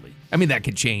 apparently. I mean, that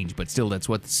could change, but still, that's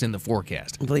what's in the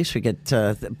forecast. At least we get,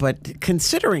 but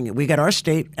considering we got our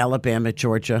state, Alabama,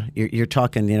 Georgia, you're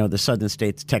talking, the southern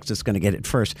states, Texas is going to get it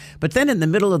first. But then in the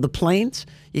middle of the plains,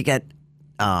 you get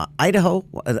Idaho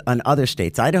and other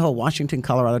states, Idaho, Washington,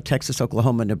 Colorado, Texas,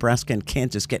 Oklahoma, Nebraska, and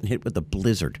Kansas getting hit with a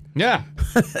blizzard. Yeah.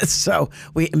 So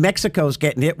Mexico's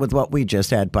getting hit with what we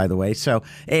just had, by the way. So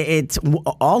it's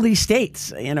all these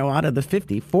states, out of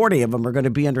the 40 of them are going to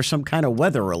be under some kind of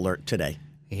weather alert today.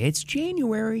 It's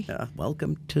January.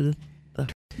 Welcome to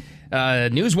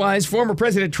News-wise, former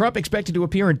President Trump expected to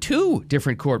appear in 2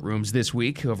 different courtrooms this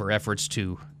week over efforts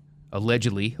to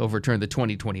allegedly overturn the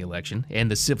 2020 election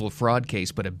and the civil fraud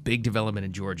case, but a big development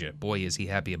in Georgia. Boy, is he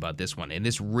happy about this one. And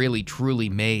this really, truly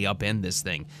may upend this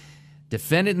thing.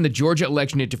 Defendant in the Georgia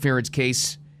election interference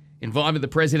case involving the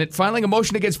president filing a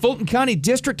motion against Fulton County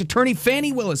District Attorney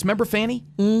Fannie Willis. Remember Fannie?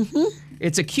 Mm-hmm.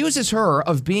 It accuses her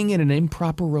of being in an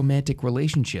improper romantic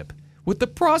relationship with the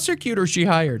prosecutor she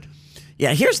hired.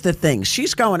 Yeah, here's the thing.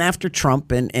 She's going after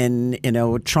Trump and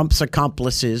Trump's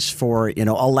accomplices for,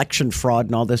 election fraud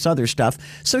and all this other stuff.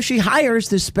 So she hires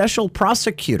this special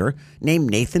prosecutor named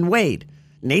Nathan Wade.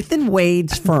 Nathan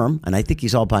Wade's firm, and I think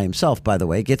he's all by himself, by the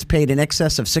way, gets paid in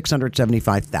excess of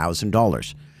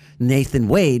 $675,000. Nathan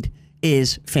Wade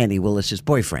is Fannie Willis's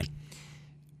boyfriend.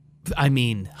 I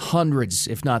mean, hundreds,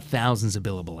 if not thousands of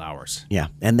billable hours. Yeah,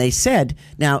 and they said,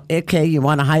 now, okay, you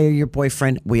want to hire your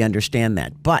boyfriend, we understand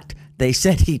that, but they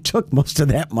said he took most of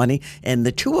that money, and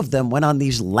the 2 of them went on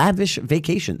these lavish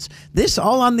vacations. This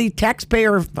all on the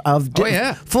taxpayer of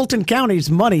Fulton County's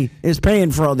money is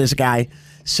paying for all this guy.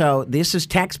 So this is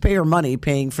taxpayer money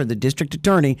paying for the district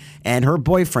attorney and her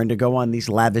boyfriend to go on these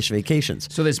lavish vacations.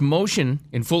 So this motion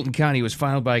in Fulton County was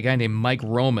filed by a guy named Mike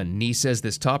Roman, and he says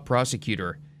this top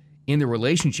prosecutor in the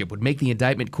relationship would make the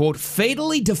indictment, quote,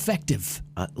 fatally defective.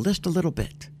 List a little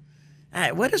bit.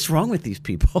 What is wrong with these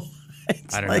people?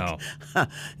 I don't know.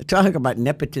 Talking about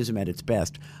nepotism at its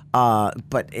best.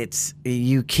 But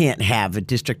you can't have a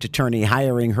district attorney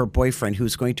hiring her boyfriend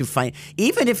who's going to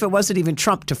even if it wasn't even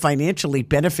Trump, to financially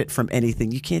benefit from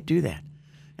anything. You can't do that.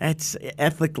 That's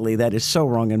ethically, that is so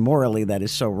wrong, and morally, that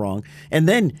is so wrong. And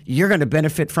then you're going to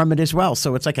benefit from it as well.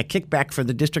 So it's like a kickback for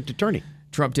the district attorney.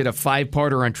 Trump did a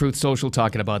 5-parter on Truth Social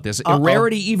talking about this. A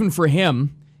rarity even for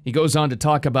him. He goes on to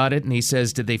talk about it, and he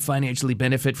says, did they financially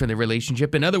benefit from the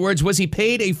relationship? In other words, was he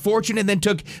paid a fortune and then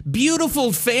took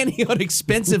beautiful Fannie on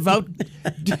expensive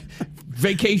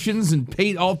vacations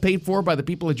and all paid for by the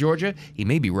people of Georgia? He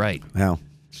may be right. Well,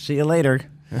 see you later.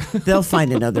 They'll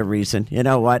find another reason. You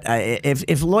know what?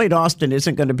 If Lloyd Austin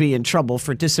isn't going to be in trouble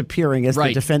for disappearing as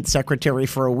the defense secretary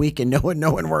for a week and no one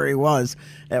knowing where he was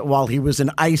while he was in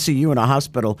ICU in a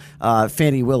hospital,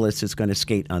 Fannie Willis is going to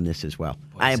skate on this as well.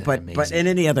 But in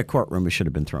any other courtroom, it should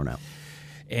have been thrown out.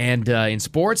 And in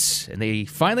sports, and they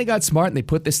finally got smart and they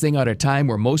put this thing out at a time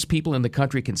where most people in the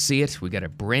country can see it. We got a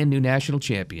brand new national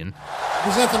champion.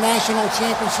 Present the national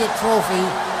championship trophy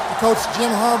to Coach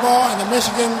Jim Harbaugh and the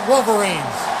Michigan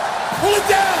Wolverines. Pull it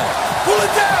down! Pull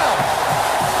it down!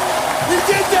 We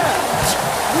did that!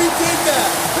 We did that!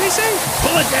 What did he say?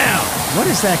 Pull it down! What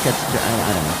does that get?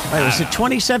 I don't know. Was it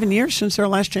 27 years since their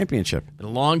last championship? A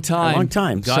long time. A long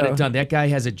time. Got it done. That guy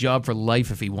has a job for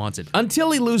life if he wants it. Until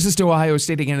he loses to Ohio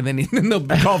State again, and then they'll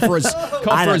call for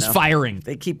his firing.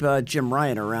 They keep Jim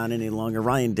Ryan around any longer.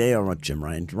 Ryan Day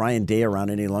around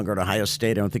any longer at Ohio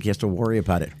State. I don't think he has to worry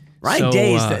about it. Ryan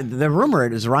Day, the rumor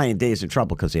is Ryan Day is in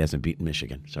trouble because he hasn't beaten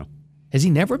Michigan. So has he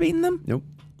never beaten them? Nope.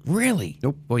 Really?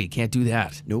 Nope. Boy, you can't do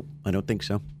that. Nope. I don't think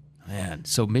so. Man,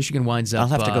 so Michigan winds up. I'll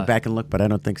have to go back and look, but I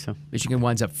don't think so. Michigan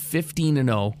winds up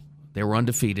 15-0. They were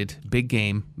undefeated. Big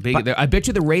game. I bet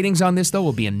you the ratings on this, though,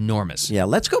 will be enormous. Yeah,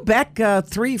 let's go back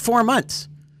 3-4 months.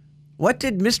 What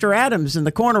did Mr. Adams in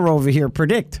the corner over here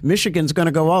predict? Michigan's going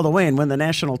to go all the way and win the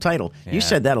national title. Yeah. You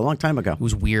said that a long time ago. It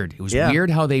was weird. It was weird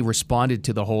how they responded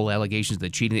to the whole allegations of the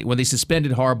cheating. When they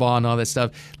suspended Harbaugh and all that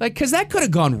stuff. Because that could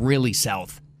have gone really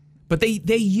south. But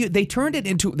they turned it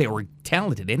into, they were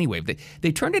talented anyway,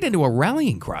 they turned it into a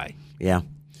rallying cry. Yeah.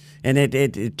 And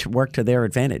it worked to their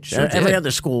advantage. Sure Every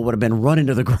other school would have been run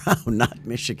into the ground, not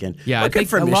Michigan. Yeah, I think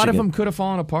a lot of them could have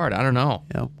fallen apart. I don't know.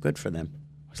 Yeah, good for them.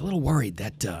 I was a little worried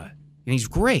that, and he's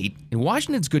great, and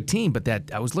Washington's a good team, but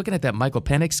that I was looking at that Michael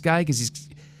Penix guy because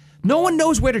no one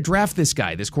knows where to draft this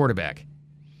guy, this quarterback.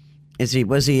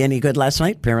 Was he any good last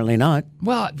night? Apparently not.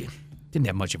 Well, didn't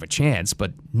have much of a chance,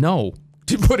 but no.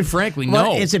 To put it frankly,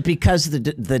 no. Is it because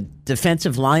the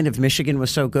defensive line of Michigan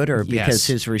was so good, or because Yes.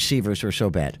 his receivers were so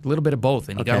bad? A little bit of both,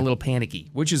 and he got Okay. a little panicky,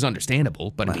 which is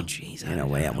understandable. But I mean, geez,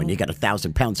 When you got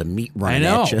 1,000 pounds of meat running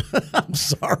I know. at you, I'm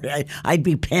sorry, I'd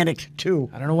be panicked too.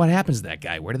 I don't know what happens to that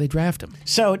guy. Where do they draft him?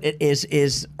 So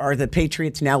are the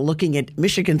Patriots now looking at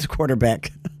Michigan's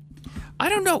quarterback? I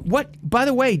don't know. What? By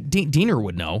the way, Diener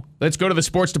would know. Let's go to the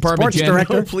sports department. Sports Jen.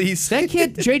 director, please. That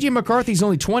kid, J.J. McCarthy's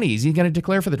only 20. Is he going to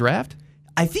declare for the draft?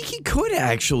 I think he could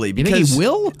actually. You Because think he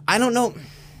will? I don't know.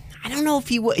 I don't know if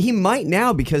he will. He might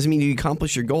now because, I mean, you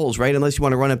accomplish your goals, right? Unless you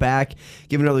want to run it back,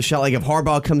 give another shot. Like if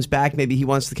Harbaugh comes back, maybe he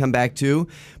wants to come back too.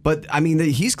 But, I mean,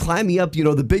 he's climbing up,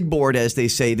 the big board, as they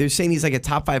say. They're saying he's like a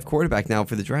top 5 quarterback now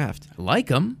for the draft. I like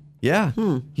him. Yeah.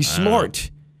 He's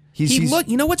smart. He's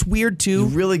You know what's weird too?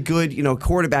 really good,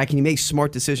 quarterback, and he makes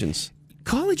smart decisions.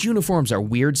 College uniforms are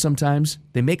weird sometimes.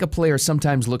 They make a player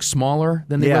sometimes look smaller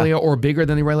than they Yeah. really are, or bigger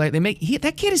than they really are.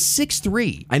 That kid is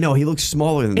 6'3", I know, he looks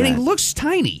smaller than and that. he looks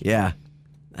tiny. Yeah.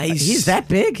 He's that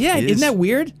big? Yeah, He isn't is. that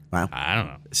weird? Wow. I don't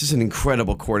know. This is an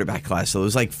incredible quarterback class. So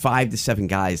there's like 5 to 7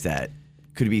 guys that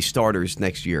could be starters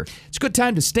next year. It's a good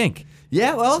time to stink.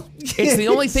 Yeah, well, It's the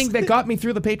only thing that got me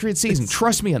through the Patriots season.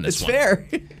 Trust me on this it's one. fair.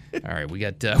 All right, we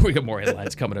got more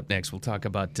headlines coming up next. We'll talk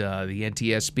about the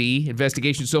NTSB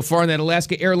investigation so far in that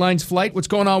Alaska Airlines flight. What's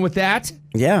going on with that?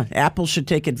 Yeah, Apple should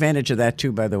take advantage of that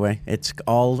too, by the way. It's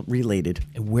all related.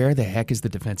 And where the heck is the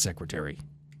defense secretary?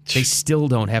 They still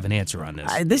don't have an answer on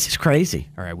this. This is crazy.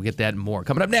 All right, we get that and more.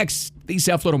 Coming up next, the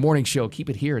South Florida Morning Show. Keep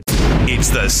it here. It's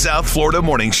the South Florida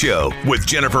Morning Show with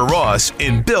Jennifer Ross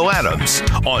and Bill Adams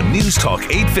on News Talk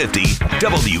 850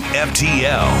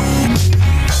 WFTL.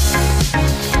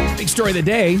 Big story of the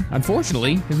day,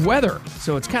 unfortunately, is weather.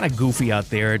 So it's kind of goofy out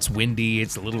there. It's windy.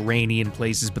 It's a little rainy in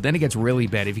places, but then it gets really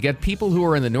bad. If you got people who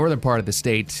are in the northern part of the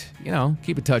state,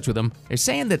 keep in touch with them. They're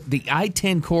saying that the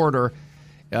I-10 corridor,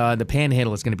 the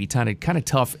Panhandle, is going to be kind of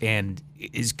tough and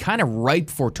is kind of ripe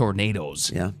for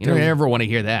tornadoes. Yeah. You don't ever want to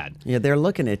hear that. Yeah, they're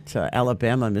looking at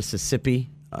Alabama, Mississippi,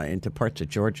 into parts of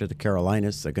Georgia, the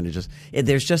Carolinas. They're going to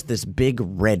there's just this big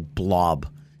red blob,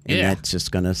 and that's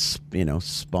just going to,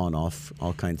 spawn off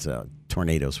all kinds of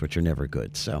tornadoes, which are never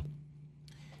good. So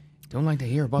don't like to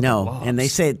hear about the blobs. And they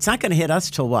say it's not going to hit us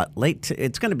till what?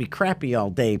 It's going to be crappy all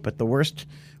day, but the worst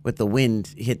with the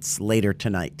wind hits later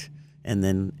tonight. And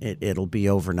then it'll be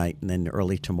overnight, and then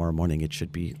early tomorrow morning it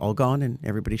should be all gone, and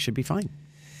everybody should be fine.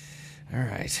 All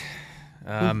right.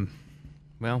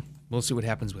 Well, we'll see what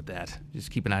happens with that.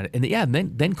 Just keep an eye on it.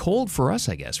 And then cold for us,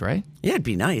 I guess, right? Yeah, it'd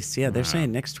be nice. Yeah, they're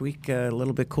saying next week a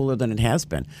little bit cooler than it has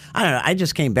been. I don't know. I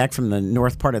just came back from the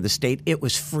north part of the state. It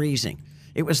was freezing.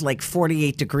 It was like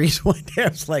 48 degrees one day. I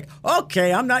was like,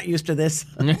 okay, I'm not used to this.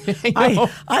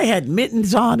 I had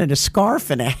mittens on and a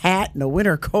scarf and a hat and a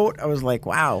winter coat. I was like,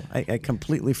 wow, I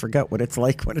completely forgot what it's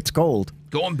like when it's cold.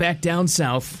 Going back down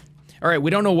south. All right,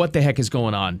 we don't know what the heck is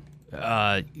going on,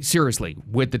 seriously,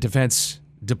 with the Defense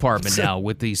Department now,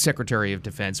 with the Secretary of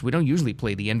Defense. We don't usually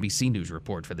play the NBC News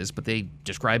report for this, but they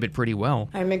describe it pretty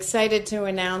well. I'm excited to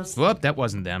announce. Whoop, that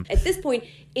wasn't them. At this point,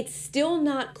 it's still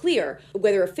not clear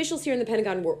whether officials here in the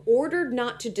Pentagon were ordered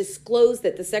not to disclose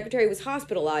that the secretary was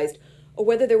hospitalized or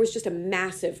whether there was just a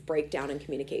massive breakdown in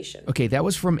communication. Okay, that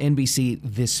was from NBC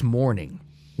this morning.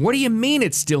 What do you mean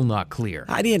it's still not clear?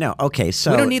 How do you know? Okay,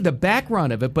 so We don't need the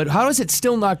background of it, but how is it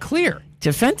still not clear?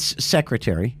 Defense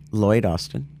Secretary Lloyd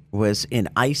Austin was in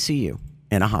ICU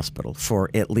in a hospital for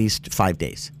at least 5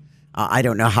 days. I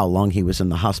don't know how long he was in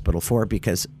the hospital for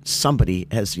because somebody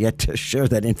has yet to share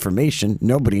that information.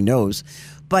 Nobody knows.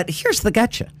 But here's the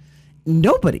gotcha.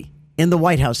 Nobody in the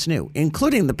White House knew,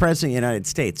 including the President of the United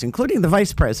States, including the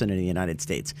Vice President of the United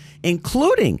States,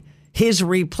 including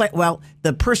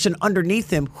the person underneath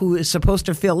him who is supposed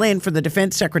to fill in for the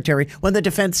Defense Secretary when the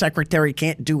Defense Secretary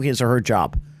can't do his or her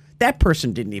job. That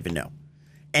person didn't even know.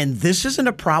 And this isn't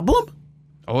a problem?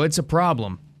 Oh, it's a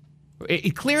problem.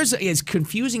 It clears, as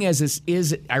confusing as this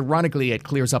is, ironically, it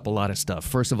clears up a lot of stuff.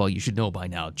 First of all, you should know by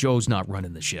now, Joe's not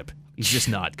running the ship. He's just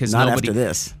not. Not after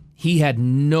this. He had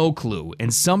no clue.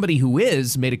 And somebody who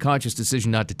is made a conscious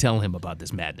decision not to tell him about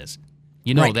this madness.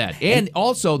 You know that. And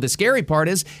also, the scary part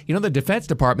is, the Defense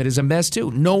Department is a mess,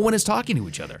 too. No one is talking to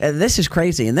each other. This is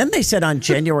crazy. And then they said on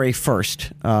January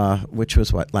 1st, which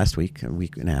was last week, a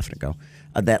week and a half ago,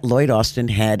 that Lloyd Austin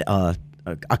had a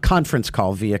conference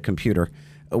call via computer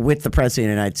with the President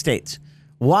of the United States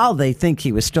while they think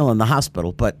he was still in the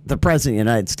hospital. But the President of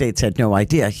the United States had no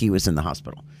idea he was in the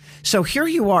hospital. So here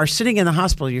you are sitting in the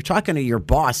hospital. You're talking to your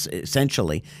boss,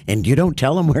 essentially, and you don't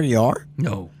tell him where you are?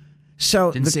 No.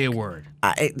 So Didn't say a word.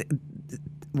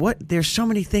 there's so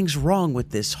many things wrong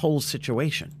with this whole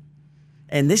situation.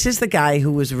 And this is the guy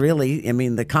who was really,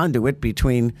 the conduit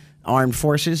between armed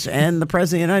forces and the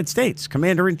President of the United States,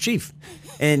 Commander-in-Chief.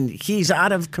 And he's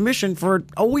out of commission for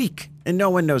a week, and no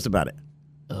one knows about it.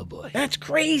 Oh, boy. That's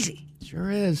crazy.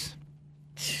 Sure is.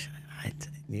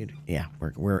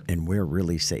 We're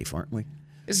really safe, aren't we?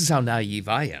 This is how naive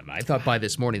I am. I thought by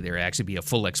this morning there would actually be a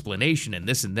full explanation and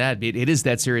this and that. It is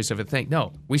that serious of a thing.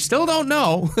 No, we still don't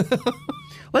know.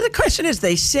 Well, the question is,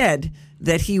 they said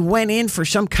that he went in for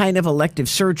some kind of elective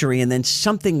surgery and then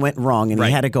something went wrong and he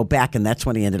had to go back, and that's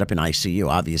when he ended up in ICU.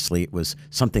 Obviously, it was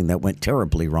something that went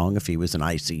terribly wrong if he was in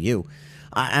ICU.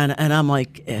 And I'm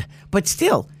like, but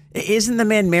still, isn't the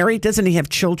man married? Doesn't he have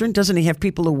children? Doesn't he have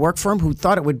people who work for him who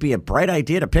thought it would be a bright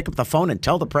idea to pick up the phone and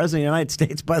tell the President of the United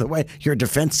States, by the way, your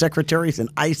defense secretary's in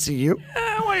ICU?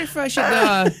 I wonder if I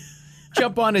should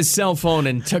jump on his cell phone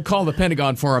and call the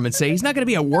Pentagon for him and say he's not going to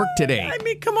be at work today. I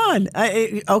mean, come on.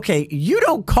 Okay, you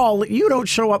don't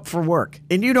show up for work,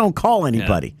 and you don't call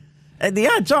anybody. Yeah. And the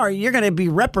odds are you're going to be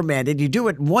reprimanded. You do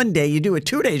it one day, you do it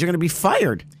 2 days, you're going to be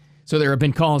fired. So there have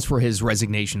been calls for his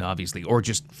resignation, obviously, or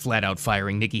just flat out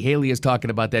firing. Nikki Haley is talking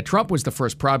about that. Trump was the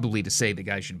first probably to say the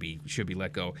guy should be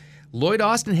let go. Lloyd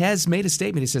Austin has made a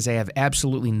statement. He says, I have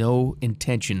absolutely no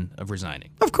intention of resigning.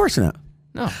 Of course not.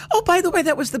 No. Oh, by the way,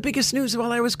 that was the biggest news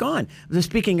while I was gone.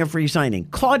 Speaking of resigning,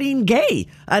 Claudine Gay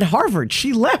at Harvard,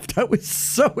 she left. I was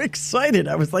so excited.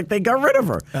 I was like, they got rid of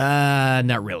her.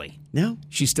 Not really. No?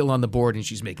 She's still on the board, and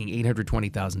she's making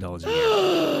 $820,000 a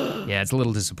year. Yeah, it's a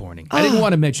little disappointing. I didn't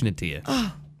want to mention it to you.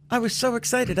 I was so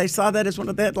excited. I saw that as one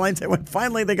of the headlines. I went,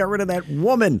 finally, they got rid of that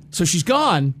woman. So she's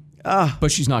gone,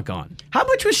 but she's not gone. How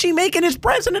much was she making as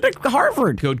president of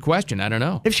Harvard? Good question. I don't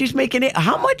know. If she's making it,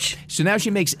 how much? So now she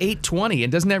makes $820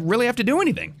 and doesn't really have to do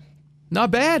anything.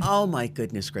 Not bad. Oh, my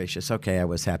goodness gracious. Okay, I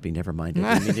was happy. Never mind.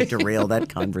 I didn't mean to derail that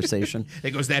conversation.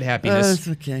 There goes that happiness.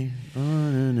 That's okay. Oh,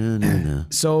 no.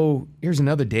 So here's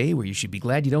another day where you should be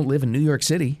glad you don't live in New York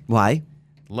City. Why?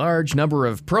 Large number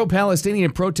of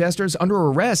pro-Palestinian protesters under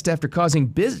arrest after causing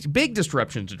big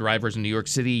disruptions to drivers in New York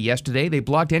City yesterday. They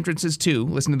blocked entrances to,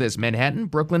 listen to this, Manhattan,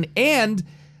 Brooklyn, and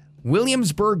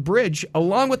Williamsburg Bridge,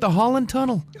 along with the Holland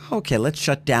Tunnel. Okay, let's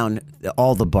shut down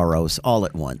all the boroughs all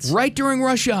at once. Right during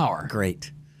rush hour.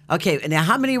 Great. Okay, now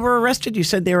how many were arrested? You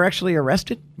said they were actually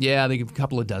arrested? Yeah, I think a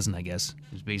couple of dozen, I guess.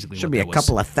 Is basically Should what be that a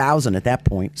couple of thousand at that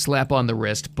point. Slap on the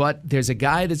wrist. But there's a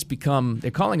guy that's become,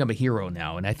 they're calling him a hero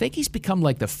now, and I think he's become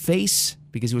like the face,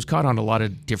 because he was caught on a lot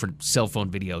of different cell phone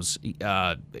videos,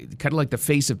 kind of like the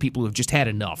face of people who have just had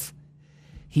enough.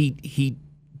 He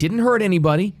didn't hurt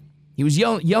anybody. He was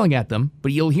yelling at them,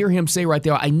 but you'll hear him say right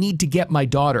there, I need to get my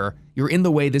daughter. You're in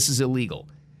the way. This is illegal.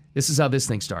 This is how this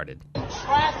thing started.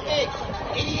 Traffic,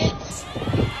 idiots.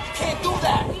 You can't do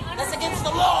that. That's against the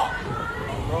law.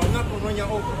 Bro, I'm not going to run you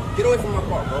over. Get away from my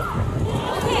car, bro.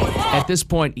 At this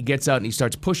point, he gets out and he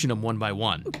starts pushing them one by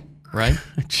one, right?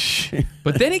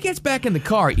 But then he gets back in the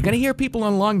car. You're going to hear people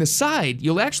along the side.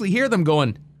 You'll actually hear them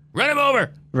going, run him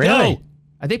over. Really? Go.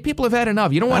 I think people have had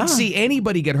enough. You don't want to see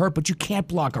anybody get hurt, but you can't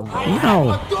block a road. No.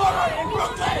 My daughter in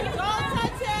Brooklyn. Don't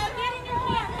touch him. Get in your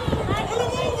car.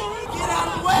 Get out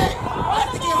of the way. I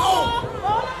have to get home.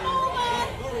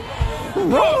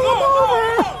 Run him over.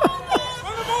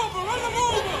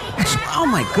 Oh,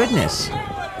 my goodness.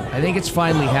 I think it's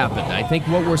finally happened. I think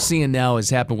what we're seeing now has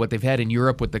happened, what they've had in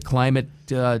Europe with the climate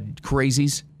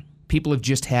crazies. People have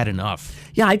just had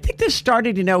enough. Yeah, I think this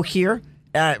started, here.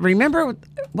 Remember,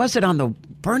 was it on the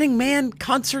Burning Man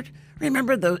concert?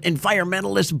 Remember the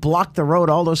environmentalists blocked the road?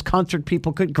 All those concert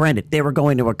people could. Granted, they were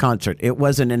going to a concert. It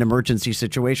wasn't an emergency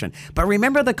situation. But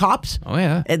remember the cops? Oh,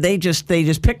 yeah. And they just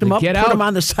picked them up, put them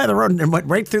on the side of the road, and then went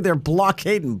right through their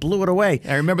blockade and blew it away.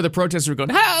 I remember the protesters were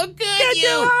going, how could you?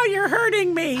 Oh, you're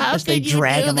hurting me. How As they could you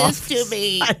drag do them this off to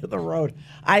me? the side of the road.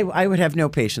 I would have no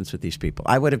patience with these people.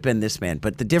 I would have been this man.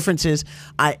 But the difference is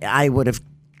I would have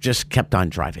just kept on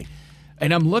driving.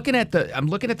 And I'm looking at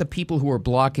the people who are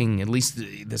blocking at least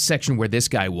the section where this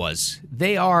guy was.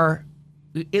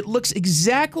 It looks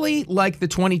exactly like the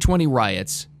 2020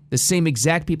 riots. The same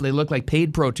exact people. They look like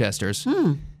paid protesters.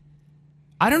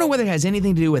 I don't know whether it has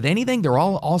anything to do with anything. They're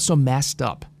all also masked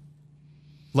up,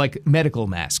 like medical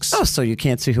masks. Oh, so you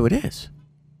can't see who it is.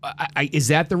 Is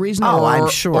that the reason? Oh, I'm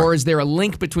sure. Or is there a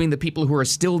link between the people who are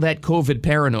still that COVID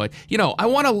paranoid? I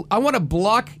want to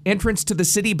block entrance to the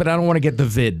city, but I don't want to get the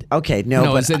vid. Okay,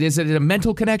 no. Is it a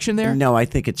mental connection there? No, I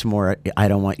think it's more, I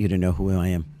don't want you to know who I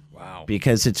am. Wow.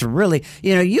 Because it's really,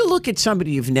 you look at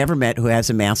somebody you've never met who has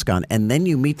a mask on, and then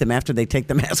you meet them after they take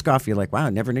the mask off. You're like, wow,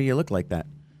 I never knew you looked like that.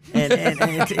 And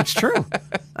it's true.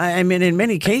 I mean, in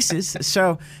many cases.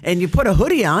 So, and you put a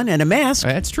hoodie on and a mask.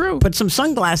 That's true. Put some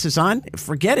sunglasses on.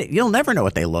 Forget it. You'll never know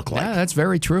what they look like. Yeah, that's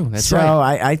very true. That's so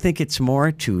right. I think it's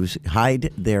more to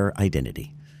hide their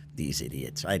identity. These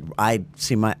idiots.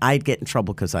 I'd get in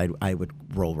trouble because I would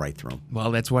roll right through them. Well,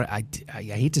 that's what I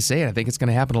hate to say it. I think it's going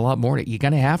to happen a lot more. You're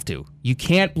going to have to. You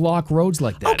can't block roads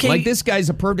like that. Okay. Like this guy's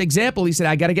a perfect example. He said,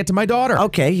 I got to get to my daughter.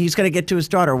 Okay, he's going to get to his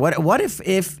daughter. What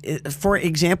if, for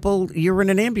example, you're in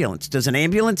an ambulance? Does an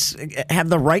ambulance have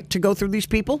the right to go through these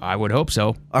people? I would hope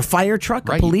so. A fire truck?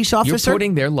 Right. A police officer? You're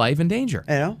putting their life in danger.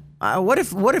 You know? What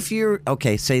if you're,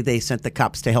 okay, say they sent the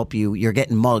cops to help you, you're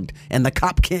getting mugged, and the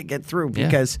cop can't get through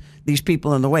because these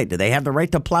people in the way. Do they have the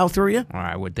right to plow through you?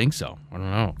 I would think so. I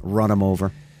don't know. Run them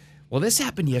over. Well, this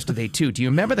happened yesterday, too. Do you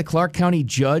remember the Clark County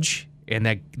judge and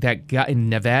that guy in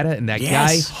Nevada? And that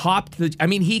guy hopped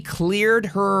he cleared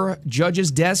her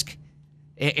judge's desk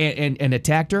and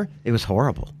attacked her. It was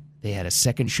horrible. They had a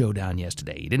second showdown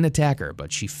yesterday. He didn't attack her,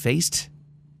 but she faced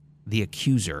the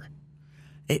accuser.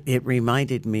 It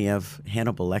reminded me of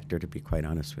Hannibal Lecter, to be quite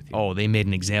honest with you. Oh, they made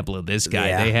an example of this guy.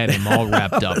 Yeah. They had him all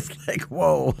wrapped up. Like,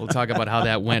 whoa. We'll talk about how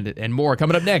that went and more.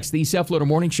 Coming up next, the Self Loader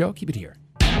Morning Show. Keep it here.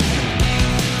 All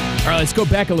right, let's go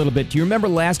back a little bit. Do you remember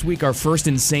last week our first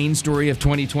insane story of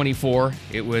 2024?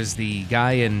 It was the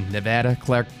guy in Nevada,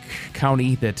 Clark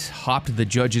County, that hopped the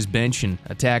judge's bench and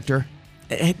attacked her.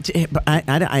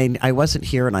 I wasn't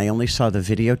here, and I only saw the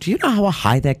video. Do you know how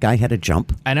high that guy had to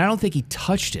jump? And I don't think he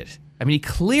touched it. I mean, he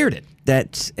cleared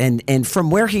it. And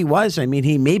from where he was, I mean,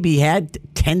 he maybe had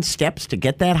 10 steps to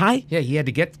get that high. Yeah, he had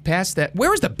to get past that. Where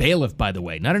was the bailiff, by the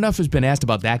way? Not enough has been asked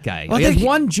about that guy. Well, he has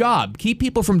one job: keep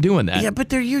people from doing that. Yeah, but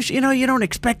they're usually, you don't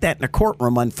expect that in a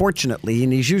courtroom, unfortunately.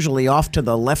 And he's usually off to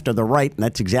the left or the right, and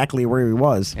that's exactly where he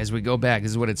was. As we go back, this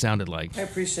is what it sounded like. I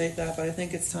appreciate that, but I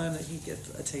think it's time that he gets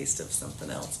a taste of something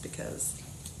else because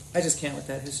I just can't with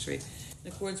that history.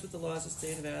 In accordance with the laws of the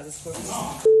state of Nevada, this court.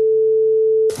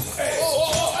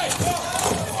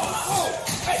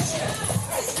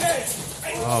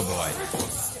 Oh, boy.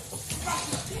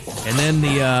 And then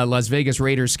the Las Vegas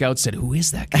Raiders scout said, who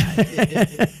is that guy?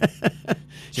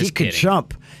 He could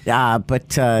jump.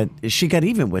 But she got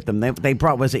even with him. They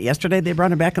brought, was it yesterday? They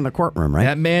brought him back in the courtroom, right?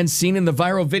 That man seen in the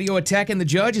viral video attacking the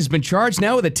judge has been charged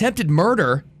now with attempted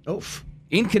murder. Oof.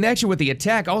 In connection with the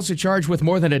attack, also charged with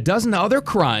more than a dozen other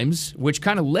crimes, which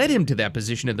kind of led him to that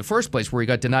position in the first place where he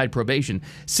got denied probation.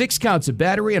 6 counts of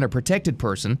battery on a protected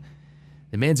person.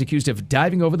 The man's accused of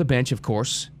diving over the bench, of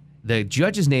course. The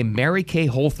judge is named Mary Kay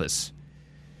Holthus,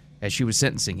 as she was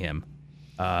sentencing him.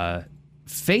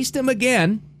 Faced him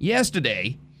again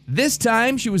yesterday. This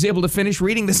time, she was able to finish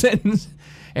reading the sentence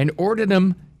and ordered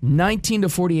him 19 to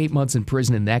 48 months in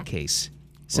prison in that case.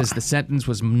 Says the sentence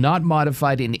was not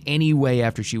modified in any way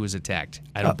after she was attacked.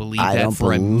 I don't believe that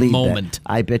for a moment.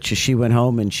 I bet you she went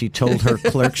home and she told her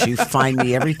clerk, you find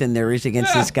me everything there is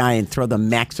against this guy and throw the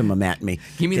maximum at me.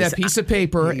 Give me that piece of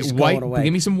paper, give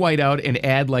me some whiteout, and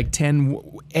add like 10,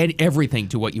 add everything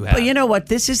to what you have. But you know what?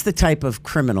 This is the type of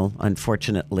criminal,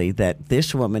 unfortunately, that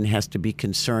this woman has to be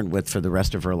concerned with for the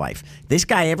rest of her life. This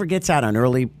guy ever gets out on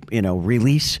early,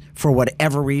 release for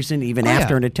whatever reason, even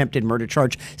after an attempted murder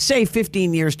charge, say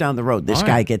 15 years down the road, this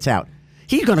guy gets out.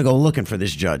 He's going to go looking for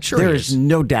this judge. Sure there is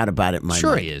no doubt about it in my mind.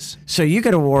 Sure he is. So you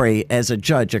got to worry as a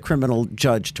judge, a criminal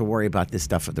judge, to worry about this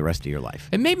stuff for the rest of your life.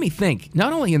 It made me think,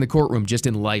 not only in the courtroom, just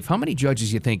in life, how many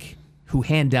judges you think who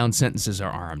hand down sentences are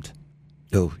armed?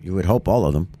 Oh, you would hope all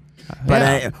of them.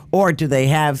 But or do they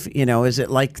have, is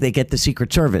it like they get the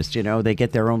Secret Service, they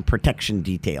get their own protection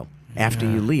detail after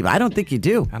you leave? I don't think you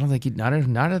do. I don't think you, not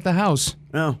at the house.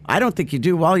 No, I don't think you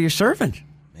do while you're serving.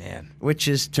 Man. Which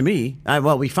is, to me,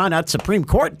 we found out Supreme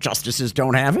Court justices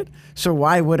don't have it, so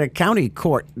why would a county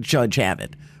court judge have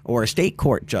it, or a state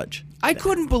court judge? I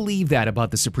couldn't believe that about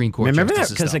the Supreme Court Remember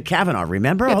justices. Remember that? Because of Kavanaugh.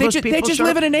 Remember? Yeah, all those people they just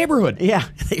live in a neighborhood. Yeah,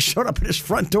 they showed up at his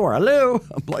front door. Hello.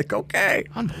 I'm like, okay.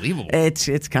 Unbelievable.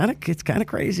 It's kind of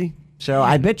crazy. So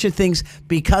I bet you things,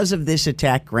 because of this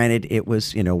attack, granted it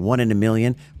was, 1 in a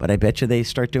million, but I bet you they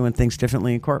start doing things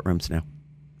differently in courtrooms now.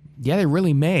 Yeah, they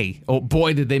really may. Oh,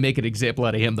 boy, did they make an example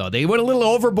out of him, though. They went a little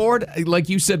overboard, like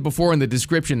you said before in the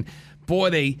description.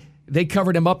 Boy, they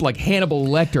covered him up like Hannibal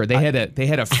Lecter. They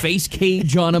had a face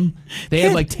cage on him. They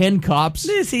had like 10 cops.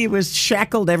 He was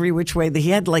shackled every which way. He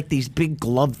had like these big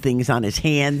glove things on his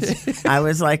hands. I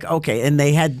was like, okay. And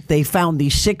they found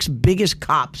the 6 biggest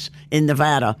cops in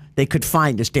Nevada they could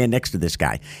find to stand next to this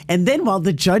guy. And then while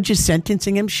the judge is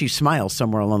sentencing him, she smiles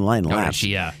somewhere along the line and laughs.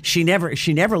 She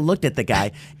never looked at the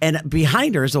guy. And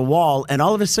behind her is a wall. And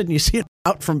all of a sudden you see it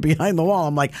out from behind the wall.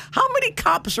 I'm like, how many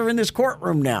cops are in this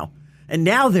courtroom now? And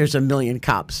now there's a million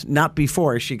cops, not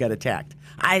before she got attacked.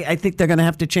 I think they're going to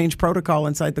have to change protocol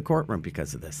inside the courtroom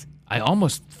because of this. I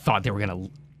almost thought they were going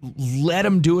to let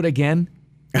him do it again.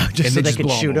 Just and so they just could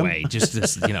blow shoot him him? away.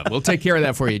 Just, we'll take care of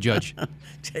that for you, Judge.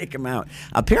 Take him out.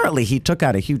 Apparently, he took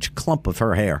out a huge clump of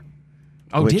her hair.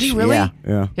 Oh, did he really? Yeah.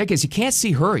 Yeah, because you can't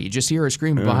see her. You just hear her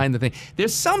screaming behind the thing.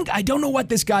 There's some, I don't know what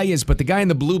this guy is, but the guy in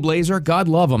the blue blazer, God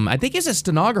love him. I think he's a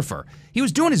stenographer. He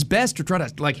was doing his best to try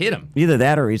to, hit him. Either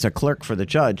that or he's a clerk for the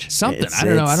judge. Something. I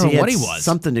don't know what he was.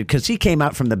 Something, because he came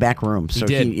out from the back room. So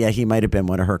he did. He might have been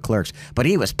one of her clerks. But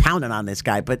he was pounding on this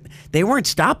guy. But they weren't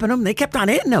stopping him. They kept on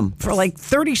hitting him for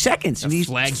 30 seconds. The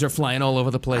flags are flying all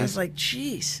over the place. I was like,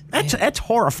 geez. That's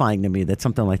horrifying to me that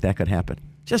something like that could happen.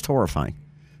 Just horrifying.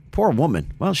 Poor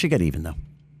woman. Well, she got even, though.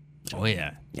 Oh,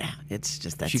 yeah. Yeah, it's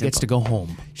just that She gets to go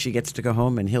home. She gets to go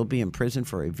home, and he'll be in prison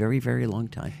for a very, very long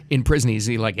time. In prison, he's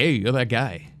like, hey, you're that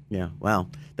guy. Yeah, well,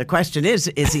 the question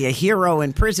is he a hero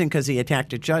in prison because he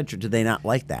attacked a judge, or do they not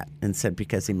like that? And said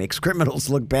because he makes criminals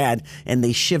look bad, and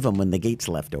they shiv him when the gate's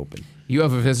left open. You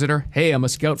have a visitor? Hey, I'm a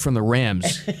scout from the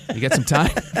Rams. You got some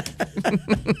time?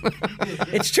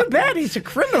 It's too bad he's a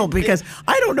criminal because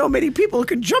I don't know many people who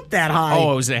can jump that high.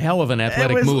 Oh, it was a hell of an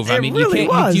athletic move. I mean, really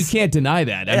you can't deny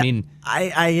that. I mean,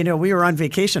 we were on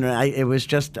vacation and it was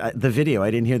just the video.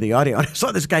 I didn't hear the audio. And I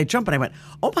saw this guy jump and I went,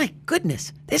 "Oh my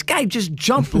goodness, this guy just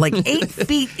jumped 8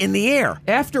 feet in the air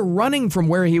after running from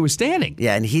where he was standing."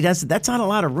 Yeah, and he does. That's not a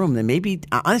lot of room. Then maybe,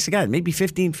 honest to God, maybe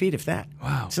 15 feet if that.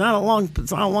 Wow, it's not a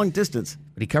long distance.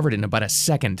 But he covered it in about a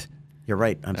second. You're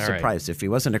right. I'm surprised. If he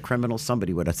wasn't a criminal,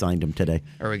 somebody would have signed him today.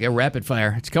 There we go. Rapid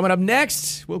fire. It's coming up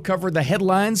next. We'll cover the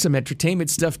headlines, some entertainment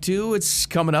stuff, too. It's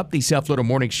coming up, the South Florida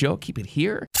Morning Show. Keep it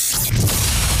here.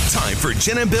 Time for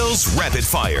Jen and Bill's Rapid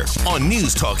Fire on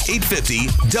News Talk 850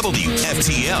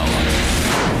 WFTL.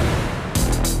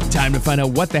 Time to find out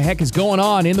what the heck is going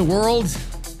on in the world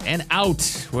and out.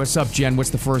 What's up, Jen? What's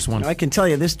the first one? I can tell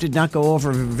you this did not go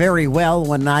over very well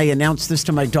when I announced this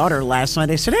to my daughter last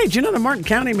night. I said, "Hey, do you know that Martin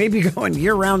County may be going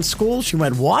year-round school?" She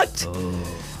went, "What?"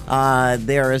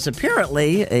 There is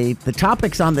apparently the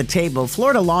topics on the table.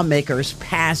 Florida lawmakers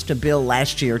passed a bill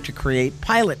last year to create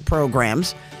pilot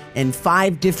programs in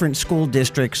 5 different school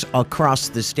districts across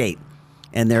the state.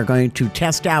 And they're going to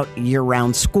test out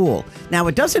year-round school. Now,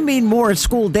 it doesn't mean more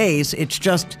school days. It's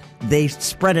just they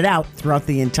spread it out throughout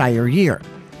the entire year.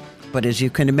 But as you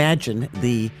can imagine,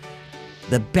 the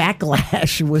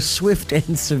backlash was swift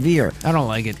and severe. I don't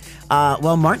like it.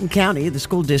 Well, Martin County, the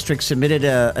school district, submitted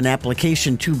an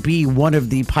application to be one of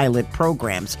the pilot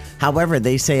programs. However,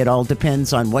 they say it all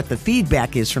depends on what the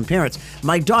feedback is from parents.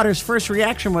 My daughter's first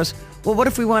reaction was, well, what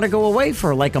if we want to go away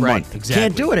for a month? Exactly.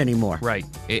 Can't do it anymore. Right.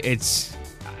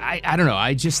 I don't know.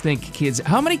 I just think kids.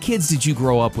 How many kids did you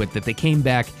grow up with that they came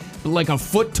back like a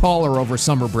foot taller over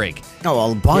summer break?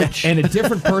 Oh, a bunch. Yeah, and a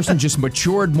different person just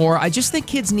matured more. I just think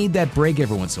kids need that break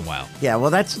every once in a while. Yeah, well,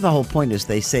 that's the whole point is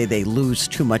they say they lose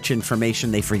too much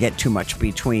information. They forget too much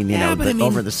between,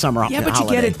 over the summer holiday. Yeah, but you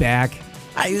get it back.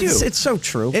 It's so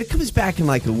true. It comes back in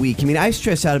a week. I mean, I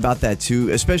stress out about that too,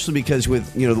 especially because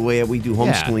with the way we do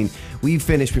homeschooling, we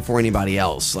finish before anybody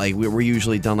else. We're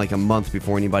usually done a month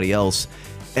before anybody else.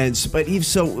 But even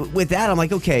so, with that, I'm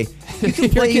like, okay, you can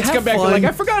play. Your kids come back and like,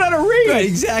 I forgot how to read. Right,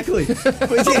 exactly.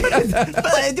 But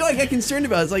I get concerned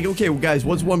about it. It's like, okay, well, guys,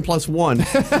 what's 1 + 1?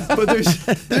 But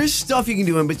there's stuff you can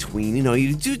do in between. You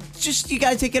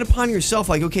got to take it upon yourself.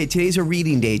 Like, okay, today's a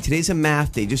reading day. Today's a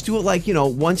math day. Just do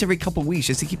it once every couple of weeks,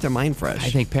 just to keep their mind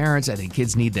fresh. I think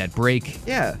kids need that break.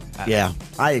 Yeah. Yeah,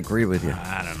 I agree with you.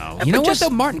 I don't know. You know what, though?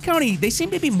 Martin County, they seem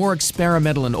to be more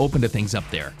experimental and open to things up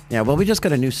there. Yeah, well, we just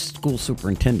got a new school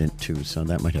superintendent too, so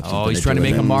that might have something to do with it. Oh, he's trying to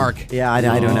make a mark. Yeah, I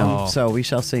don't know. So we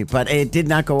shall see. But it did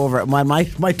not go over. My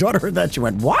daughter heard that. She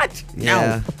went, "What?"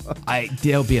 Yeah. No.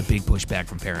 There'll be a big pushback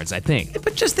from parents, I think.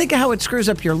 But just think of how it screws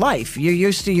up your life. You're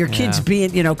used to your kids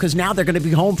being, because now they're going to be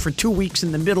home for 2 weeks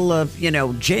in the middle of,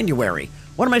 January.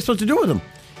 What am I supposed to do with them?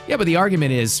 Yeah, but the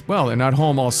argument is, well, they're not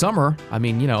home all summer. I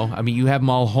mean, you have them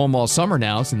all home all summer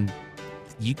now, and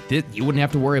you wouldn't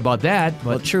have to worry about that. But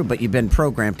well, true, but you've been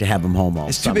programmed to have them home all summer.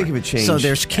 It's too big of a change. So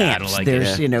there's camps,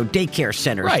 there's daycare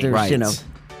centers, right, there's right.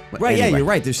 Right, anyway. Yeah, you're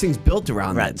right. There's things built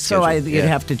around that. So you'd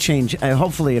have to change.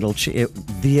 Hopefully,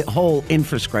 the whole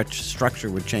infrastructure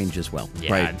would change as well.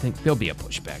 Yeah, right. I think there'll be a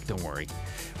pushback. Don't worry.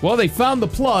 Well, they found the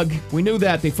plug. We knew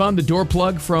that. They found the door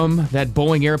plug from that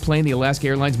Boeing airplane, the Alaska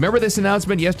Airlines. Remember this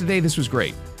announcement yesterday? This was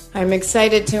great. I'm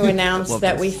excited to announce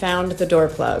that we found the door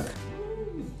plug.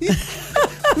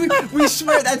 we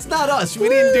swear that's not us. We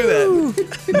didn't do that.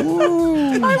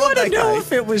 I want to know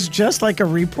if it was just like a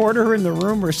reporter in the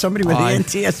room or somebody with the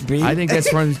NTSB. I think that's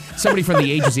from somebody from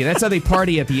the agency. That's how they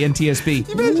party at the NTSB.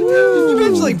 You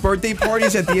imagine like birthday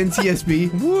parties at the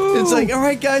NTSB? It's like, all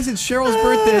right, guys, it's Cheryl's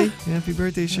birthday. Happy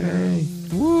birthday, Cheryl.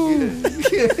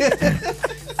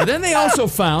 But then they also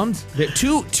found that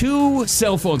two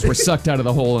cell phones were sucked out of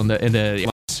the hole in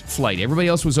the flight. Everybody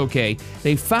else was okay.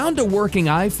 They found a working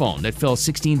iPhone that fell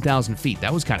 16,000 feet.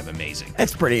 That was kind of amazing.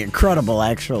 That's pretty incredible,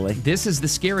 actually. This is the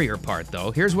scarier part,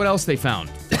 though. Here's what else they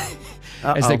found.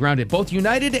 As they grounded, both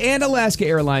United and Alaska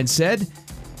Airlines said,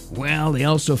 well, they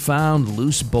also found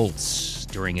loose bolts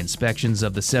during inspections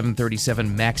of the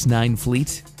 737 MAX 9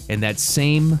 fleet in that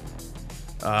same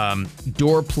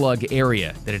door plug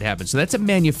area that it happened. So that's a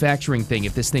manufacturing thing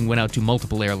if this thing went out to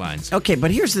multiple airlines. Okay,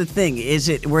 but here's the thing.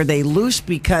 Were they loose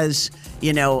because,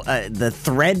 the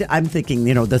thread, I'm thinking,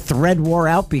 the thread wore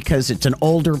out because it's an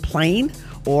older plane?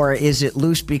 Or is it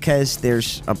loose because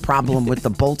there's a problem with the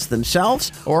bolts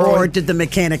themselves? Or did the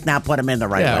mechanic not put them in the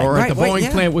right way? Or at the Boeing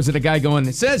plant, was it a guy going,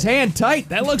 it says hand tight.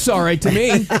 That looks all right to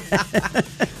me.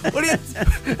 How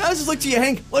does this look to you,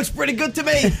 Hank? Looks pretty good to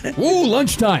me. Ooh,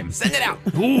 lunchtime. Send it out.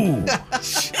 Ooh.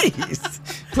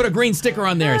 Jeez. Put a green sticker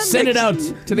on there. Send it out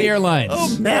to the airlines. Oh,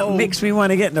 that makes me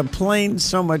want to get in a plane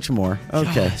so much more.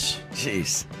 Okay. Gosh.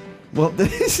 Jeez. Well,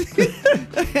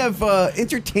 I have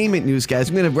entertainment news, guys.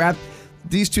 I'm going to wrap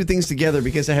these two things together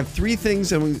because I have three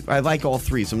things and I like all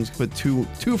three, so I'm just going to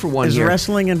put two for one. Is here.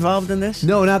 wrestling involved in this?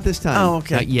 No, not this time. Oh,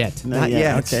 okay. Not yet. Not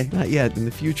yet. Okay. Not yet. In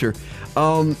the future.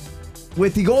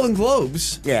 With the Golden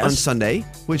Globes on Sunday,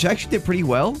 which actually did pretty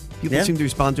well. People seem to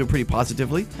respond to it pretty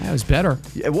positively. That was better.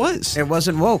 It was. It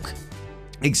wasn't woke.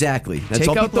 Exactly. That's Take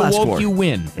all out the people ask woke, for. you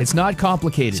win. It's not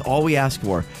complicated. It's all we ask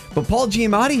for. But Paul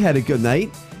Giamatti had a good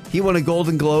night. He won a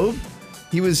Golden Globe.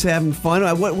 He was having fun.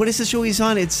 What is the show he's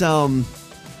on? It's The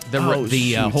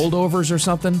holdovers or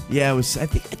something? Yeah, it was. I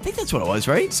think that's what it was,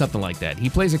 right? Something like that. He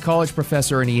plays a college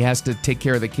professor and he has to take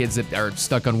care of the kids that are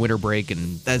stuck on winter break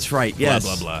and that's right. Blah, Yes.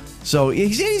 blah, blah. So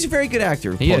he's a very good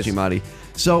actor, Paul Giamatti.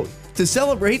 So to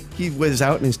celebrate, he was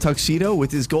out in his tuxedo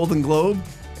with his Golden Globe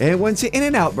and went to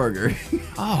In-N-Out Burger.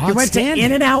 Oh, you went to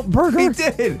In-N-Out Burger? He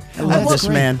did. I love this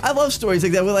man. I love stories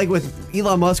like that. Like with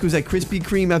Elon Musk, who was at Krispy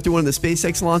Kreme after one of the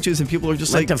SpaceX launches, and people are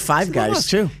just Went like to Five Guys,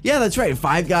 too. Yeah, that's right.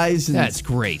 Five Guys. And That's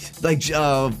great. like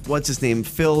what's his name,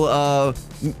 Phil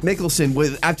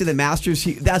Mickelson, after the Masters,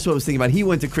 that's what I was thinking about. He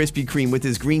went to Krispy Kreme with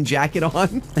his green jacket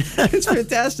on. It's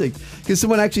fantastic because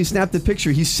someone actually snapped a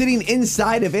picture. He's sitting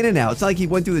inside of In-N-Out. It's not like he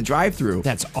went through the drive-through.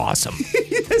 That's awesome.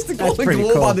 He has the Golden pretty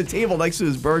Globe cool. on the table next to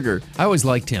his burger. I always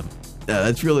liked him. Yeah,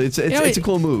 that's really it's a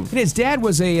cool move. And his dad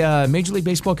was a Major League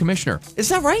Baseball commissioner. Is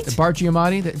that right? Bart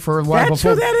Giamatti, for a while That's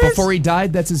who that is? before he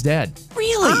died, that's his dad.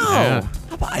 Really? Yeah.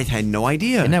 I had no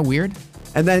idea. Isn't that weird?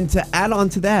 And then to add on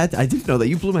to that, I didn't know that.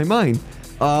 You blew my mind.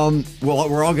 Well,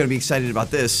 we're all going to be excited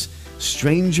about this.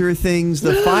 Stranger Things,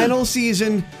 the final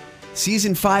season.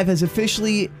 Season 5 has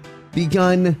officially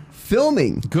begun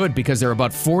filming. Good, because they're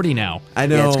about 40 now. I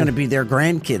know. Yeah, it's going to be their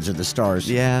grandkids are the stars.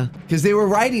 Yeah, because they were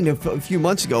writing a few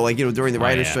months ago, during the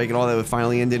writer's strike and all that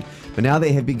finally ended. But now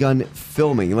they have begun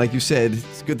filming. And like you said,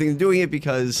 it's a good thing they're doing it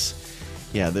because...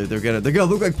 Yeah, they're gonna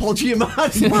look like Paul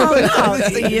Giamatti. Well,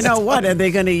 no, you know what? Are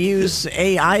they going to use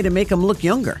AI to make them look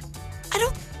younger?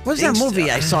 What's that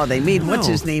movie I saw they made? What's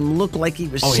his name? Look like he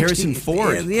was 60. Harrison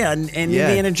Ford. Yeah, and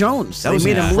Indiana Jones. They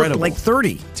made him look like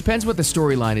 30. Depends what the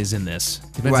storyline is in this.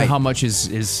 Depends on how much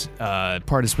is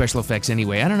part of special effects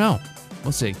anyway. I don't know.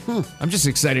 We'll see. I'm just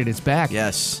excited it's back.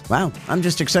 Yes. Wow, I'm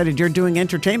just excited you're doing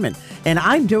entertainment. And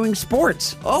I'm doing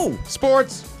sports. Oh,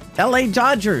 sports. L.A.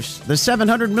 Dodgers, the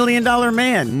 $700 million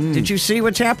man. Did you see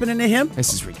what's happening to him?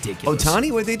 This is ridiculous.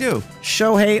 Ohtani? What'd they do?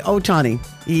 Shohei Ohtani.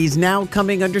 He's now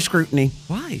coming under scrutiny.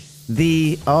 Why?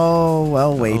 The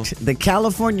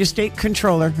California State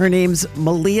Controller, her name's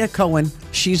Malia Cohen.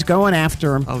 She's going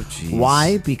after him. Oh, geez.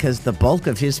 Why? Because the bulk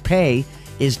of his pay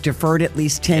is deferred at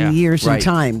least 10 years in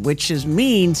time, which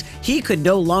means he could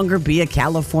no longer be a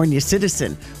California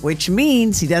citizen, which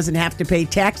means he doesn't have to pay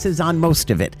taxes on most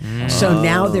of it. So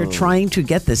now they're trying to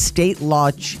get the state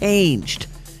law changed.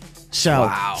 So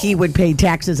he would pay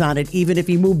taxes on it even if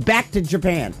he moved back to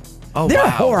Japan. They're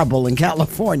horrible in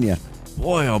California.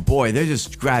 Boy, oh boy, they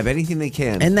just grab anything they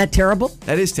can. Isn't that terrible?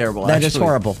 That is terrible. That is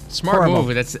horrible. Smart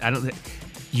move.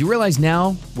 You realize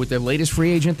now, with their latest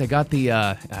free agent, they got the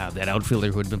that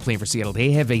outfielder who had been playing for Seattle.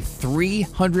 They have a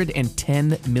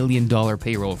 $310 million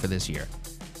payroll for this year.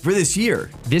 For this year?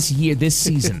 This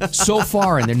season. So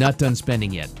far, and they're not done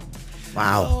spending yet.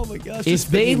 Wow. Oh, my gosh. If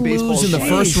they lose in the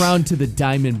first round to the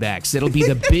Diamondbacks, it'll be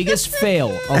the biggest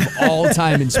fail of all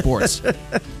time in sports.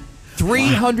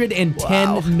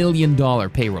 $310 million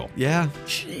payroll. Yeah.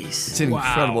 Jeez. It's an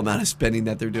incredible amount of spending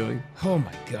that they're doing. Oh,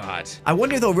 my God. I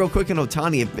wonder, though, real quick on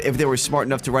Ohtani, if they were smart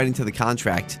enough to write into the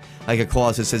contract, like a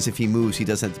clause that says if he moves, he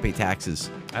doesn't have to pay taxes.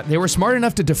 They were smart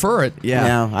enough to defer it. Yeah.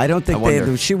 No, I don't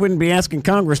think she wouldn't be asking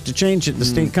Congress to change it, the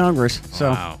state Congress. So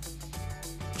Wow.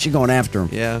 she's going after him.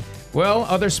 Yeah. Well,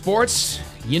 other sports,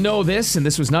 you know this, and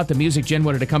this was not the music Jen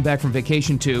wanted to come back from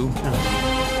vacation to.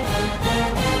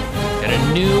 And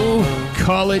a new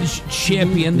college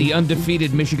champion, the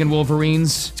undefeated Michigan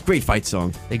Wolverines. It's a great fight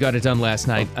song. They got it done last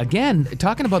night. Again,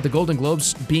 talking about the Golden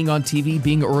Globes being on TV,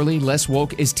 being early, less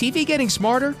woke. Is TV getting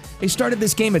smarter? They started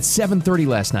this game at 7:30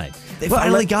 last night. They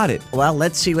finally got it. Well,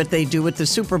 let's see what they do with the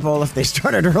Super Bowl if they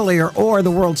started earlier or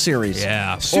the World Series.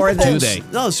 Yeah. Or do they?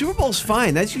 No, Super Bowl's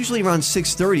fine. That's usually around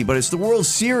 6:30, but it's the World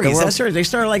Series. The World Series, they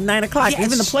start at like 9 o'clock, Yeah,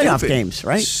 even the it's playoff stupid. games,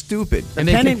 right? Stupid. The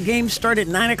pennant games start at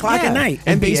 9 o'clock at night.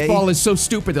 And NBA. baseball is so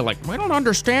stupid. They're like, I don't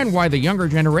understand why the younger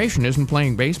generation isn't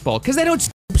playing baseball. Because they don't.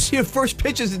 See the first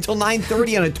pitches until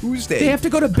 9:30 on a Tuesday. They have to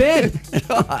go to bed.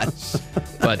 Gosh.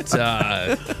 But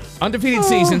undefeated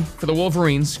season for the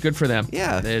Wolverines. Good for them.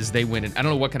 Yeah. As they win it. I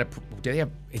don't know what kind of. Do they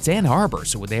have? It's Ann Arbor,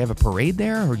 so would they have a parade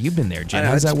there? Or you've been there, Jen?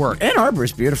 How does that work? Ann Arbor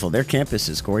is beautiful. Their campus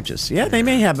is gorgeous. Yeah, they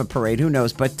may have a parade. Who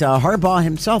knows? But Harbaugh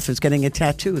himself is getting a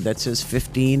tattoo that says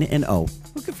 15-0.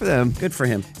 Well, good for them. Good for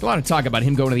him. A lot of talk about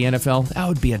him going to the NFL. That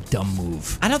would be a dumb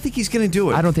move. I don't think he's going to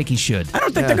do it. I don't think he should. I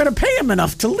don't think they're going to pay him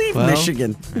enough to leave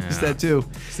Michigan. It's that too.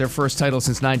 It's their first title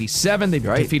since '97. They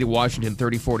defeated Washington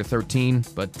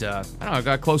 34-13. But I don't know,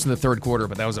 got close in the third quarter,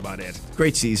 but that was about it.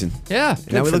 Great season. Yeah.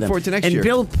 And now we look forward to next year. And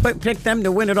Bill picked them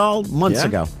to win it all months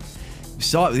ago.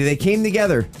 They came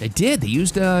together. They did. They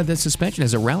used the suspension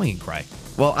as a rallying cry.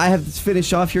 Well, I have to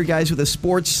finish off here, guys, with a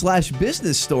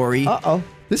sports/business story. Uh-oh.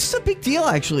 This is a big deal,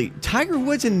 actually. Tiger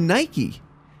Woods and Nike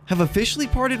have officially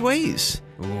parted ways.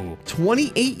 Ooh.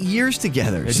 28 years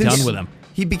together. They're done with him.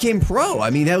 He became pro. I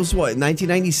mean, that was what,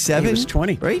 1997? He was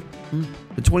 20. Right?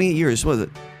 28 years, was it?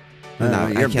 No,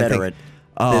 I you're can't better think.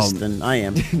 at this than I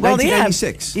am.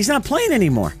 1996. He's not playing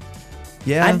anymore.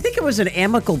 Yeah. I think it was an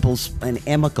amicable split.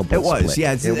 It was,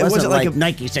 yeah. It wasn't like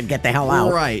Nike said, get the hell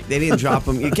out. Right. They didn't drop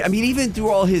him. I mean, even through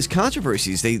all his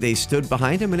controversies, they stood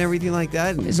behind him and everything like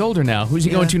that. And He's older now. Who's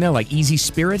he going to now? Like Easy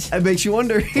Spirit? it makes you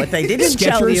wonder. What they didn't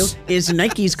tell you Skechers? is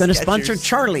Nike's going to sponsor Skechers.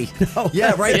 Charlie. No.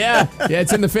 Yeah, right. Yeah,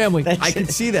 it's in the family. I can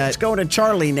see that. It's going to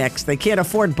Charlie next. They can't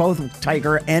afford both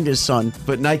Tiger and his son.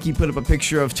 But Nike put up a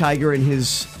picture of Tiger in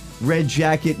his red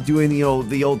jacket doing the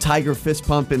old Tiger fist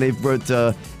pump, and they wrote,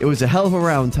 "It was a hell of a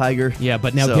round, Tiger." Yeah,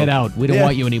 but now So, get out. We don't yeah.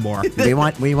 want you anymore.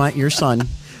 We want your son.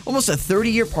 Almost a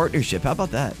 30-year partnership. How about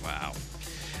that? Wow.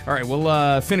 All right,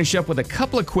 we'll finish up with a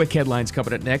couple of quick headlines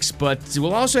coming up next, but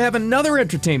we'll also have another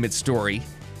entertainment story.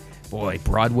 Boy,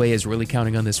 Broadway is really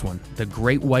counting on this one. The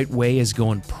Great White Way is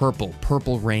going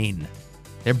purple rain.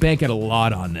 They're banking a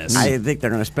lot on this. I think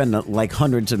they're going to spend like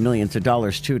hundreds of millions of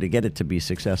dollars, too, to get it to be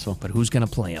successful. But who's going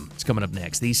to play them? It's coming up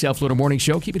next. The South Florida Morning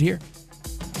Show. Keep it here.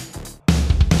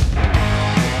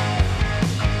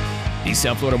 The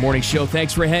South Florida Morning Show.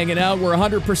 Thanks for hanging out. We're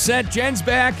 100%. Jen's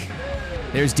back.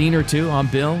 There's Diener, too. I'm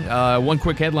Bill. One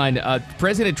quick headline.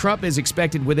 President Trump is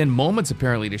expected within moments,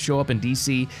 apparently, to show up in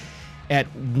D.C. at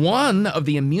one of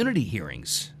the immunity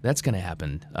hearings. That's going to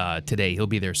happen today. He'll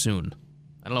be there soon.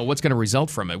 I don't know what's going to result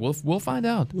from it. We'll find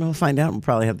out. We'll find out. We'll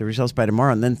probably have the results by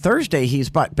tomorrow. And then Thursday, he's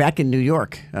back in New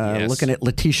York, Yes. looking at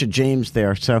Letitia James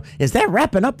there. So is that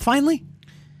wrapping up finally?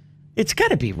 It's got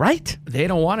to be, right? They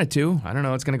don't want it to. I don't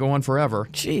know. It's going to go on forever.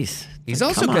 Jeez. He's Like,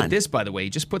 also come got on. this, by the way. He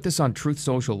just put this on Truth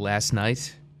Social last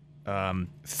night.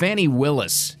 Fannie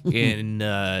Willis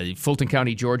in Fulton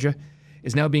County, Georgia,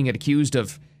 is now being accused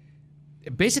of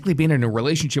basically being in a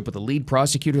relationship with the lead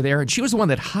prosecutor there. And she was the one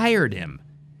that hired him.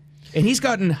 And he's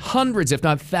gotten hundreds, if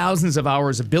not thousands of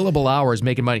hours, of billable hours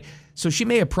making money. So she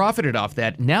may have profited off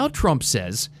that. Now Trump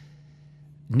says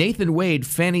Nathan Wade,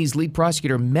 Fannie's lead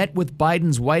prosecutor, met with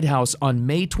Biden's White House on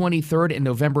May 23rd and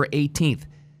November 18th.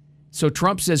 So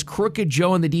Trump says Crooked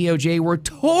Joe and the DOJ were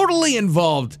totally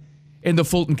involved in the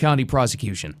Fulton County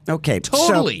prosecution. Okay.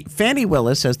 Totally. So Fannie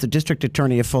Willis, as the district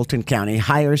attorney of Fulton County,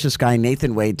 hires this guy,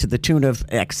 Nathan Wade, to the tune of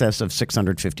excess of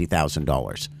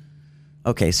 $650,000.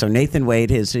 Okay, so Nathan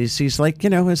Wade, he's like,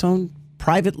 his own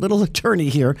private little attorney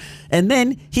here. And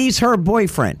then he's her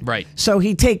boyfriend. Right. So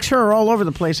he takes her all over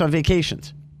the place on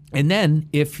vacations. And then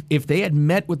if they had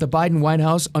met with the Biden White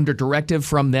House under directive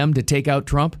from them to take out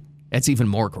Trump, that's even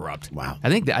more corrupt. Wow. I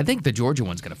think the Georgia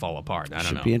one's going to fall apart. I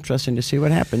don't know. Should be interesting to see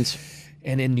what happens.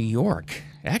 And in New York,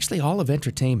 actually all of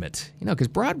entertainment, because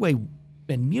Broadway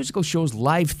and musical shows,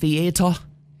 live theater,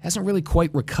 hasn't really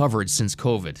quite recovered since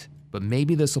COVID. But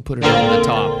maybe this will put it over the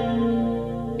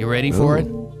top. You ready for it?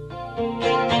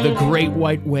 The Great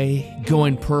White Way,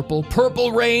 going purple.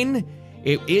 Purple Rain.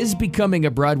 It is becoming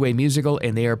a Broadway musical,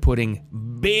 and they are putting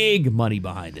big money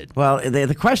behind it. Well,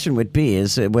 the question would be,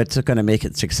 is what's going to make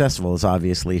it successful is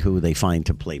obviously who they find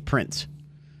to play Prince.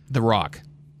 The Rock.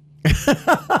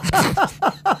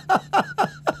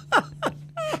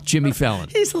 Jimmy Fallon.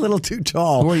 He's a little too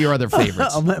tall. Who are your other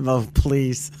favorites? Oh,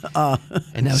 please.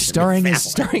 And now starring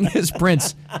as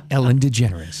Prince, Ellen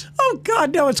DeGeneres. Oh,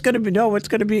 God, no, it's going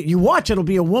to be, you watch, it'll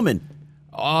be a woman.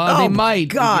 They might.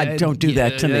 God, don't do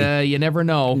that to me. You never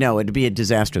know. No, it'd be a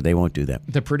disaster. They won't do that.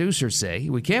 The producers say,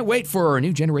 we can't wait for a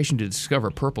new generation to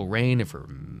discover Purple Rain and for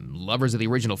lovers of the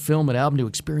original film and album to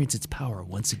experience its power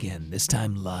once again, this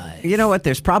time live. You know what?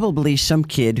 There's probably some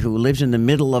kid who lives in the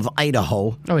middle of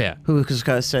Idaho. Oh, yeah. Who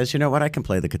says, you know what? I can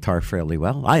play the guitar fairly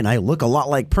well. I look a lot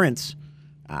like Prince.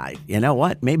 You know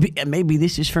what? Maybe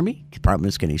this is for me. The problem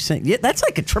is, can he sing? Yeah, that's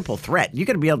like a triple threat. You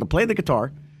got to be able to play the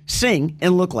guitar, sing,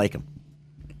 and look like him.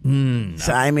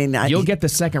 So, I mean, you'll get the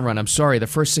second run. I'm sorry. The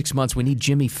first 6 months, we need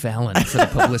Jimmy Fallon for the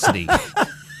publicity.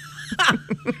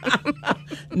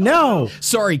 No.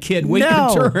 Sorry, kid. Wait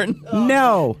your turn.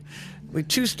 No. With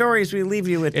two stories we leave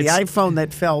you with. The iPhone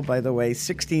that fell, by the way,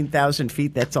 16,000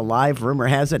 feet. That's alive. Rumor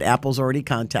has it Apple's already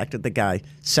contacted the guy.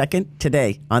 Second,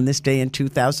 today, on this day in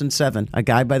 2007, a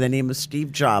guy by the name of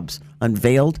Steve Jobs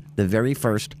unveiled the very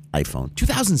first iPhone.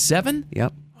 2007?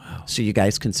 Yep. Wow. So you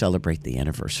guys can celebrate the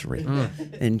anniversary.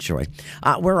 Enjoy.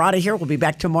 We're out of here. We'll be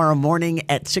back tomorrow morning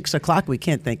at 6 o'clock. We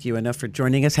can't thank you enough for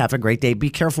joining us. Have a great day. Be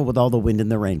careful with all the wind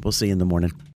and the rain. We'll see you in the morning.